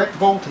have the correct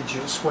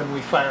voltages when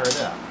we fire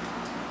it up.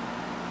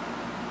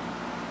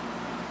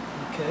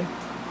 Okay,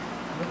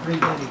 don't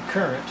read any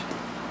current.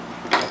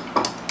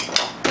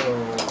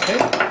 Okay,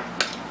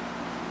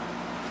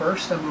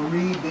 first. I'm going to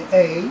read the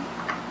A.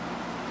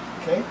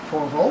 Okay,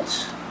 4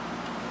 volts.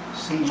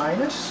 C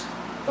minus,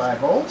 5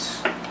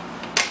 volts.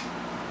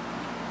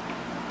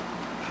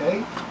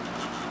 Okay,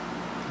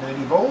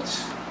 90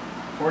 volts,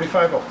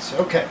 45 volts.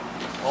 Okay,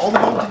 all the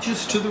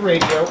voltages to the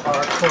radio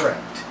are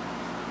correct.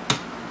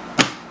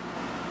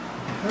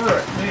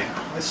 Alright,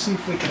 now, let's see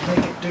if we can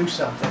make it do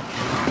something.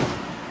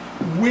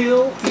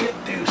 Will it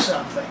do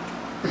something?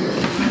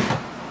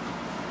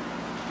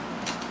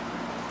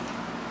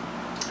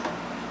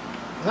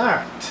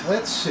 Alright,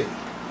 let's see.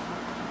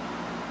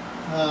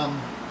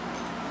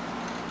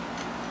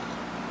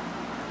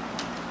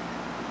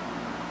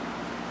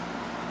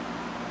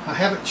 I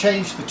haven't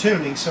changed the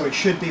tuning, so it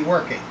should be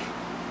working.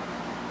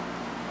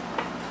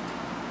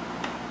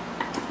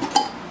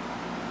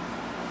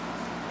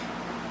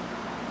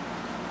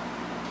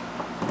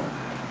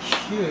 I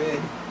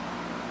should.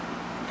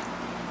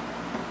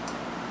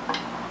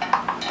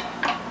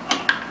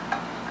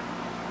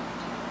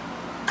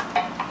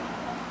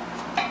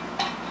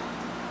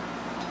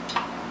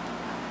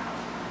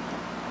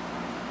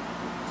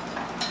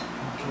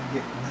 Okay,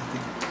 get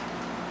nothing.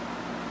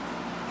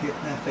 Get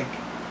nothing.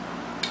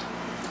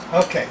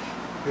 Okay,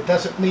 it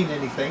doesn't mean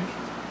anything.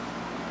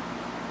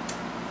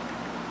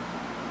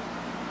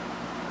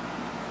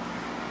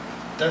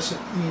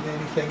 Doesn't mean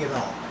anything at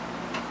all.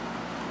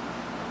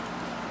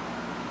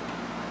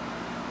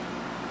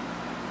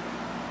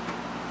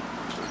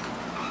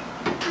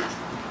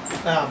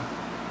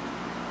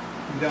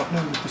 We don't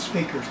know that the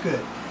speaker's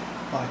good,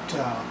 but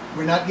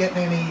we're not getting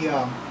any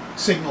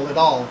signal at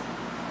all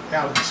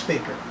out of the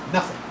speaker.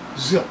 Nothing.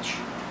 Zilch.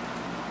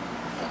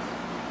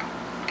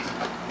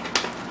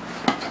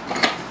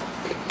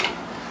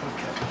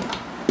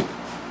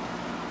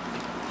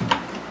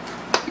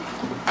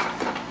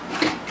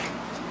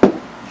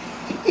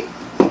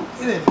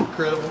 Isn't it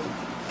incredible?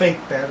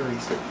 Fake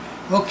batteries.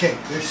 Okay,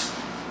 there's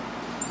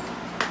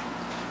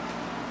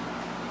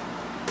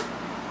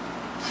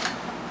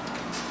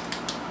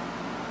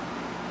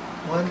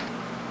one.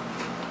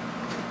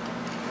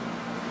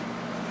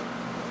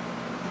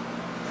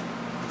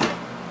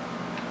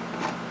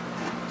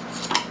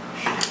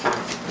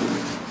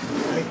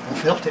 I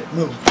felt it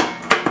move.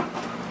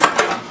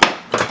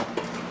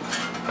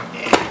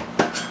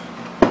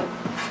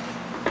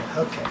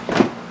 Okay.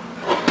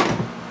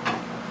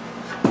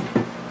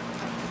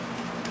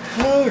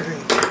 All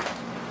right.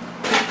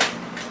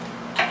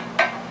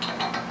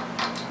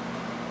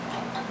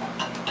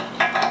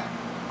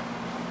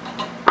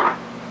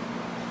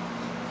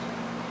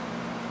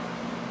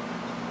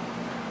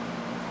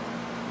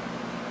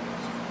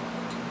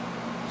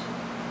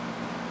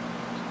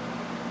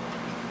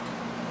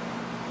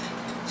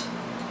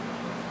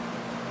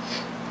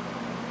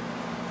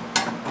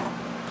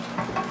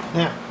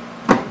 Now,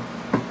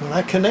 when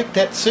I connect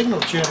that signal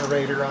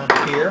generator on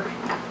here,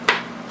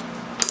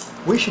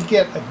 we should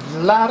get a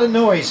lot of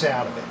noise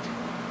out of it.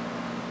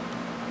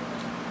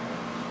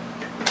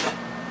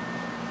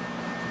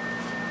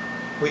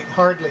 We can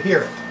hardly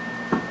hear it.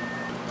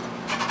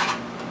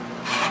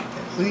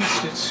 At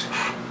least it's...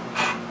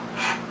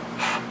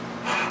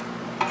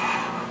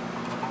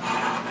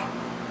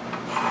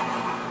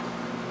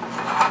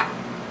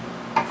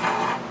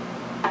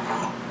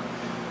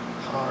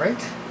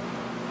 Alright.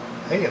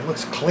 Hey, it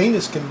looks clean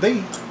as can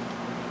be.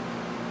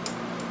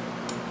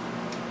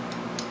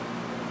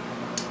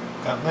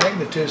 Got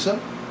magnetism.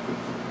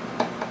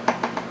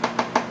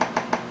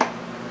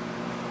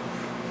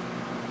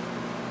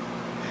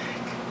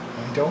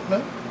 I don't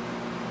know.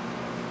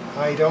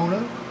 I don't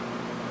know.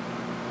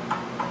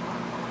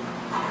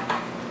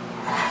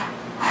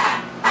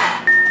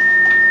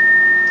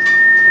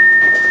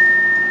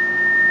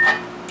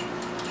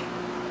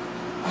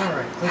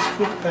 Alright, let's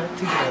put it back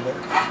together.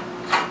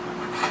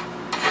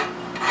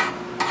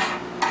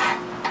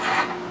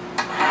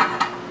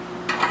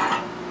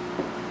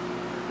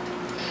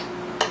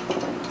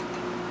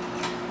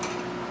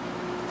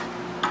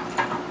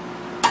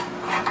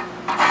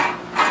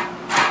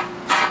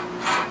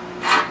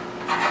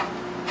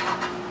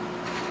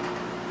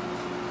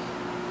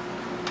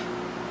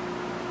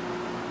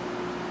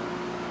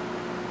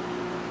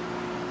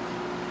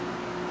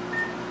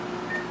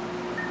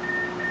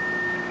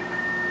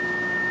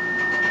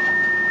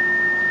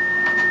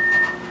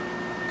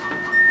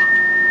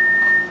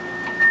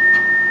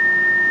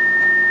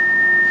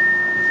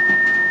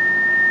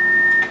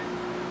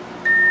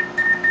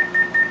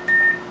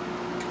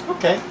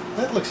 Okay,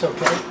 that looks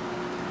okay.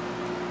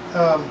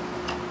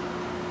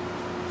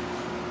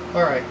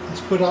 Alright,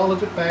 let's put all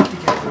of it back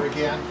together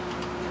again.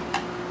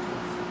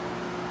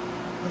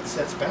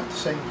 That's about the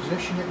same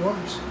position it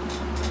was.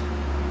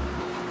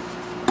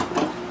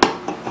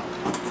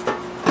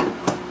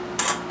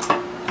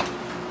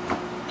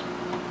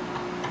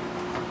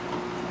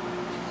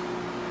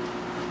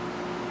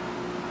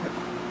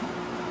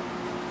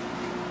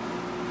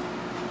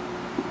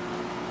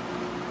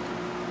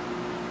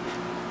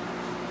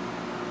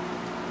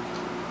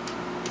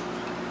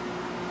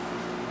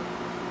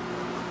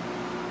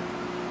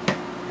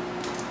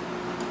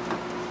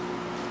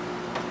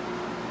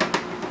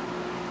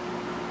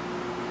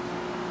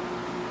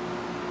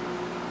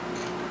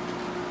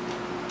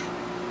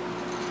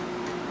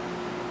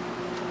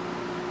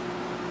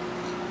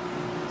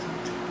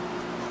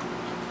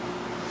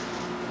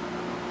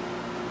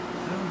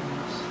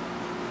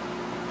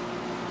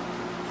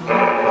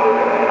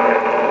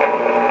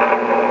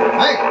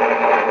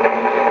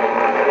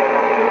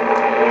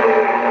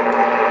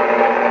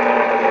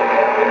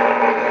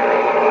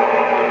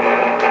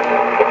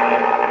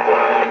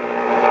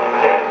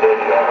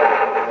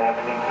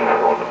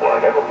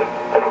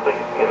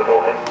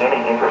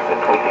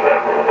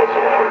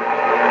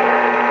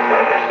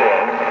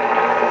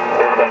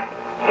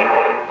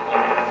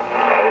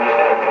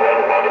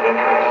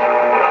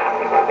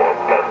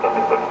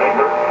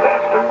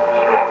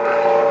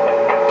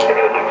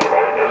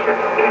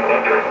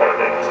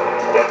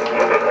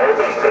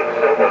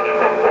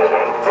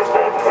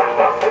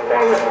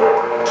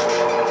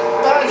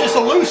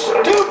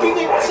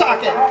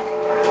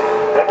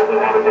 we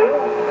want to do.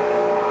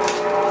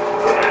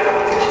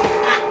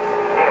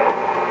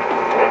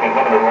 Making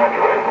fun of the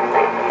lingerie,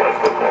 like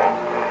football.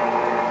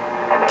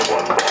 I'm not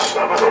one.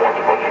 I'm not going to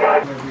watch you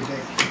guys. Every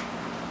day.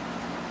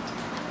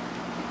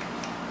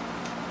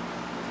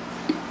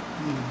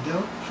 You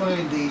don't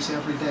find these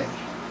every day.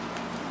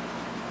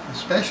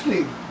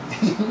 Especially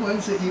the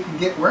ones that you can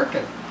get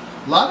working.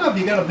 A lot of them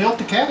you got to melt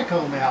the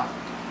catacomb out.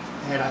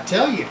 And I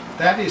tell you,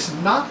 that is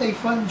not a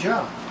fun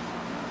job.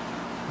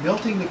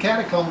 Melting the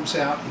catacombs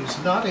out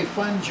is not a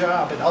fun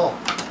job at all.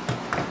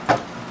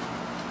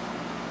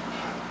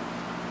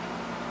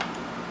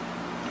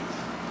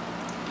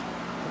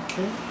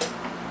 Okay.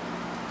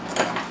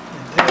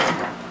 And then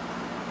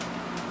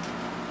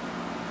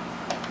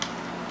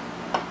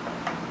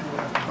go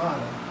at the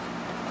bottom.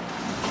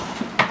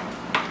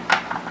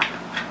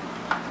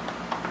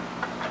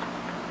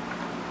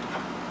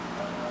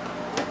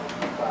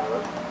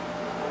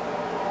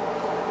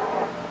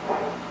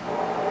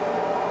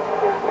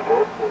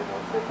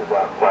 This is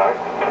outside.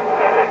 I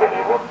think when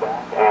you look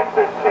back at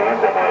this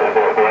season,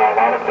 there are a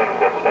lot of things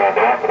that stand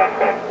out, but I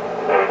think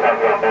we're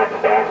talking about Max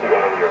Stassi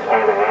earlier,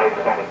 Tyler White,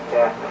 Tony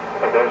Kemp,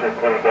 and those are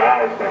three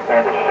guys who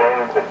kind of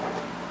showed that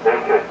they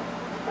could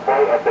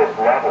play at this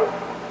level.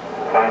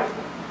 And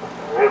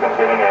we've been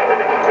getting an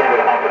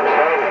extended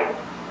opportunity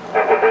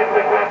at the big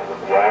league level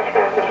with the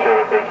Astros to show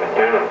what they can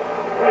do.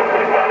 We'll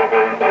see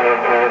probably 2 or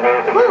 3 of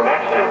those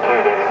next year,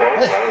 too. There you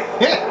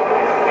go,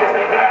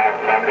 right?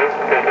 Numbers,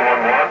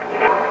 51-1.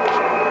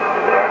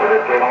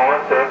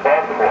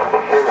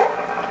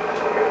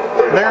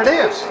 There it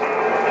is.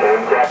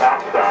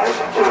 Outside,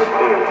 2 and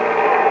 2.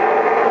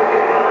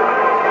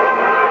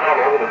 All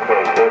over the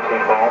place.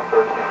 13 balls,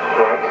 13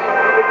 strikes.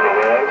 With the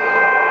Reds.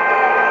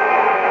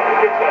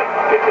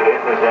 Gets it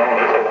in the zone.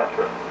 It's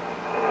electric.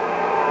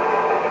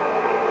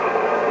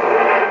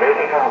 It's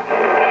amazing how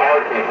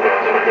hard he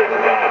does for his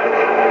guys.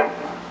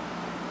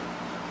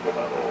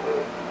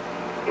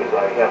 He's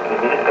like, yeah, can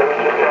you just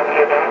tell me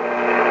about?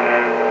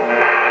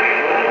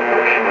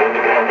 She went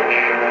to college.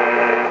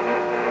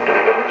 To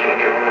become a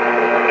teacher.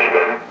 She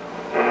got it.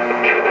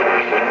 She was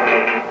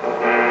teaching.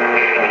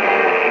 She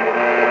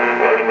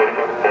graduated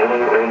from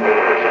Bowling Green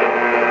University.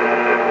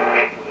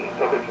 She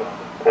took a job.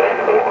 All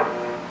 4.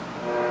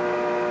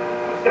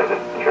 As a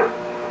teacher.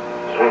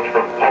 Switched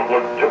from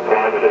public to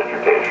private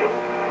education.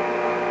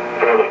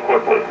 Fairly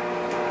quickly.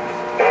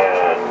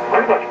 And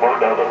pretty much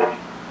burned out of it.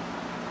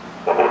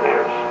 Couple of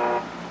years.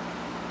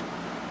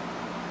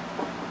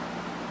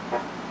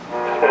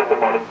 Spent the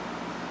money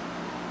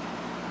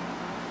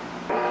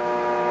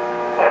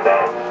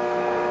about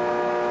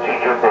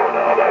teacher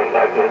burnout.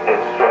 I get in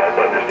stress. I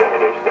understand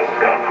where those things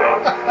come from.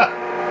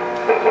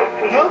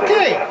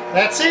 Okay,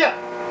 that's it.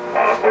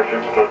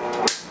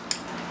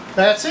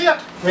 That's it.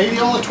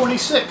 Radiola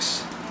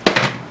 26.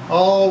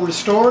 All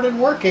restored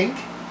and working.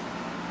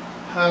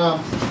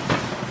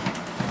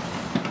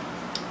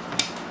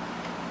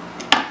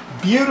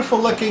 Beautiful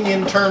looking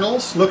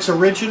internals. Looks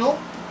original.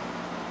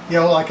 You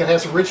know, like it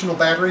has original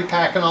battery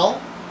pack and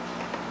all.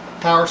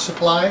 Power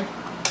supply.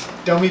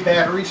 Dummy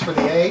batteries for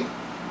the A.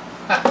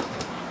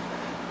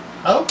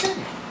 Okay.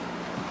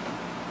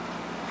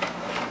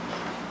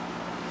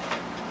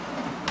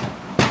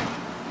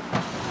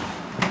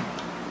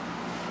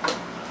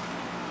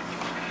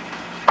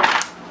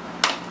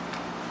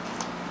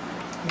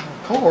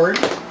 Cord,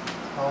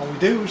 all we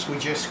do is we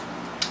just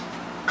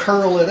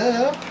curl it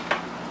up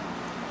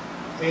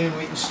and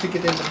we can stick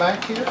it in the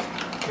back here and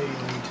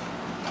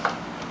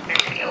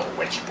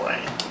which way?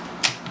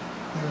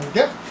 There we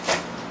go.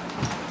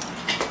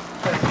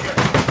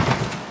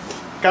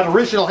 Got an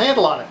original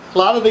handle on it. A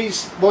lot of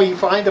these, well, you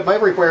find them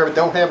everywhere but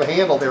don't have a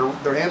handle.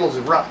 Their handles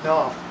are rotten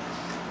off.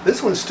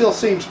 This one still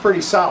seems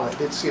pretty solid.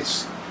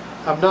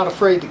 I'm not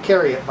afraid to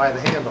carry it by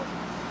the handle.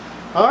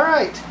 All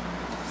right.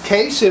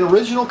 Case in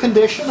original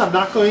condition. I'm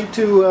not going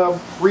to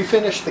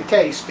refinish the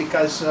case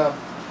because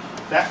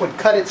that would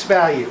cut its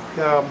value.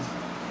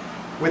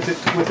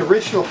 With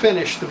original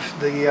finish,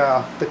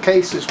 the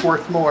case is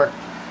worth more.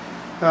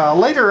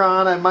 Later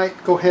on, I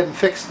might go ahead and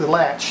fix the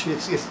latch.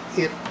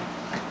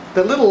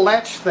 The little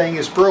latch thing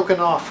is broken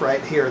off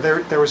right here.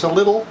 There was a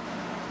little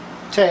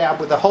tab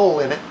with a hole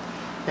in it,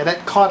 and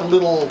it caught a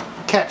little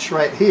catch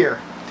right here.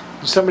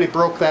 And somebody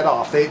broke that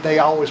off. They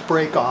always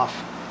break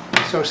off.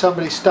 So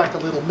somebody stuck a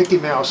little Mickey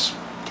Mouse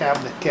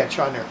cabinet catch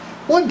on there.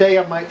 One day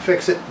I might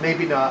fix it,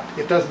 maybe not.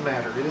 It doesn't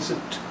matter. It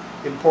isn't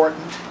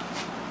important.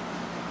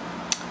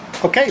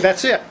 Okay,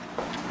 that's it.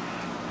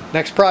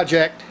 Next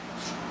project.